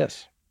 Absolutely.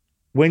 Yes.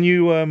 When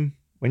you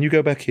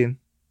go back in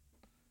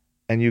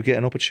and you get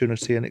an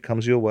opportunity and it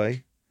comes your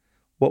way,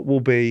 what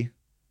will be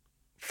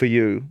for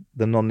you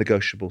the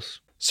non-negotiables?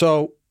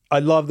 So I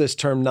love this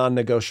term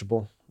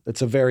non-negotiable.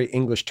 It's a very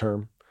English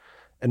term.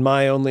 And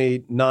my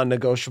only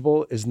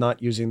non-negotiable is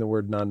not using the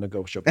word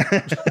non-negotiable.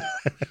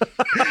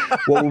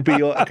 What will be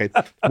your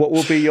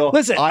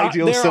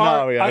ideal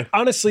scenario?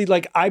 Honestly,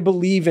 like I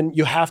believe in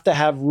you have to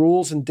have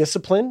rules and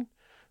discipline,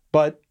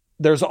 but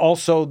there's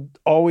also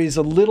always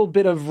a little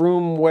bit of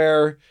room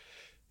where,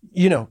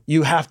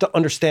 you have to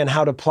understand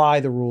how to apply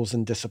the rules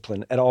and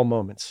discipline at all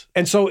moments.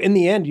 And so in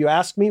the end, you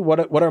ask me, what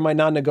are my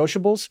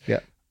non-negotiables? Yeah.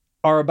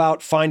 Are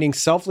about finding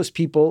selfless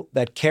people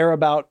that care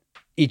about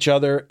each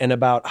other and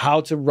about how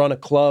to run a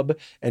club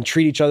and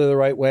treat each other the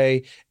right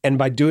way. And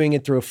by doing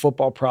it through a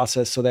football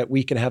process so that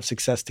we can have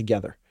success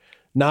together.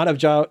 Not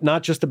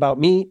just about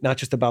me, not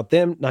just about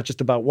them, not just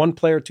about one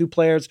player, two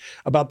players,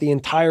 about the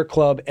entire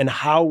club and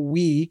how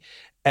we,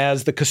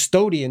 as the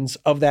custodians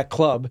of that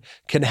club,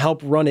 can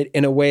help run it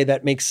in a way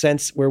that makes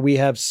sense, where we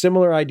have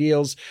similar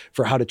ideals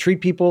for how to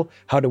treat people,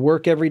 how to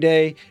work every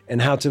day,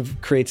 and how to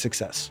create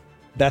success.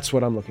 That's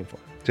what I'm looking for.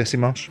 Jesse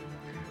Marsch,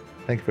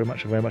 thank you very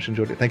much. I very much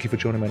enjoyed it. Thank you for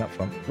joining me on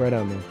Upfront. Right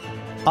on, man.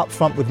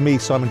 Upfront with me,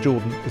 Simon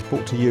Jordan, is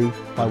brought to you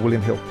by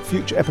William Hill.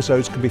 Future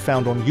episodes can be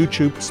found on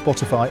YouTube,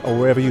 Spotify, or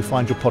wherever you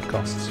find your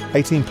podcasts.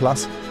 18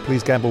 plus,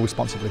 please gamble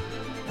responsibly.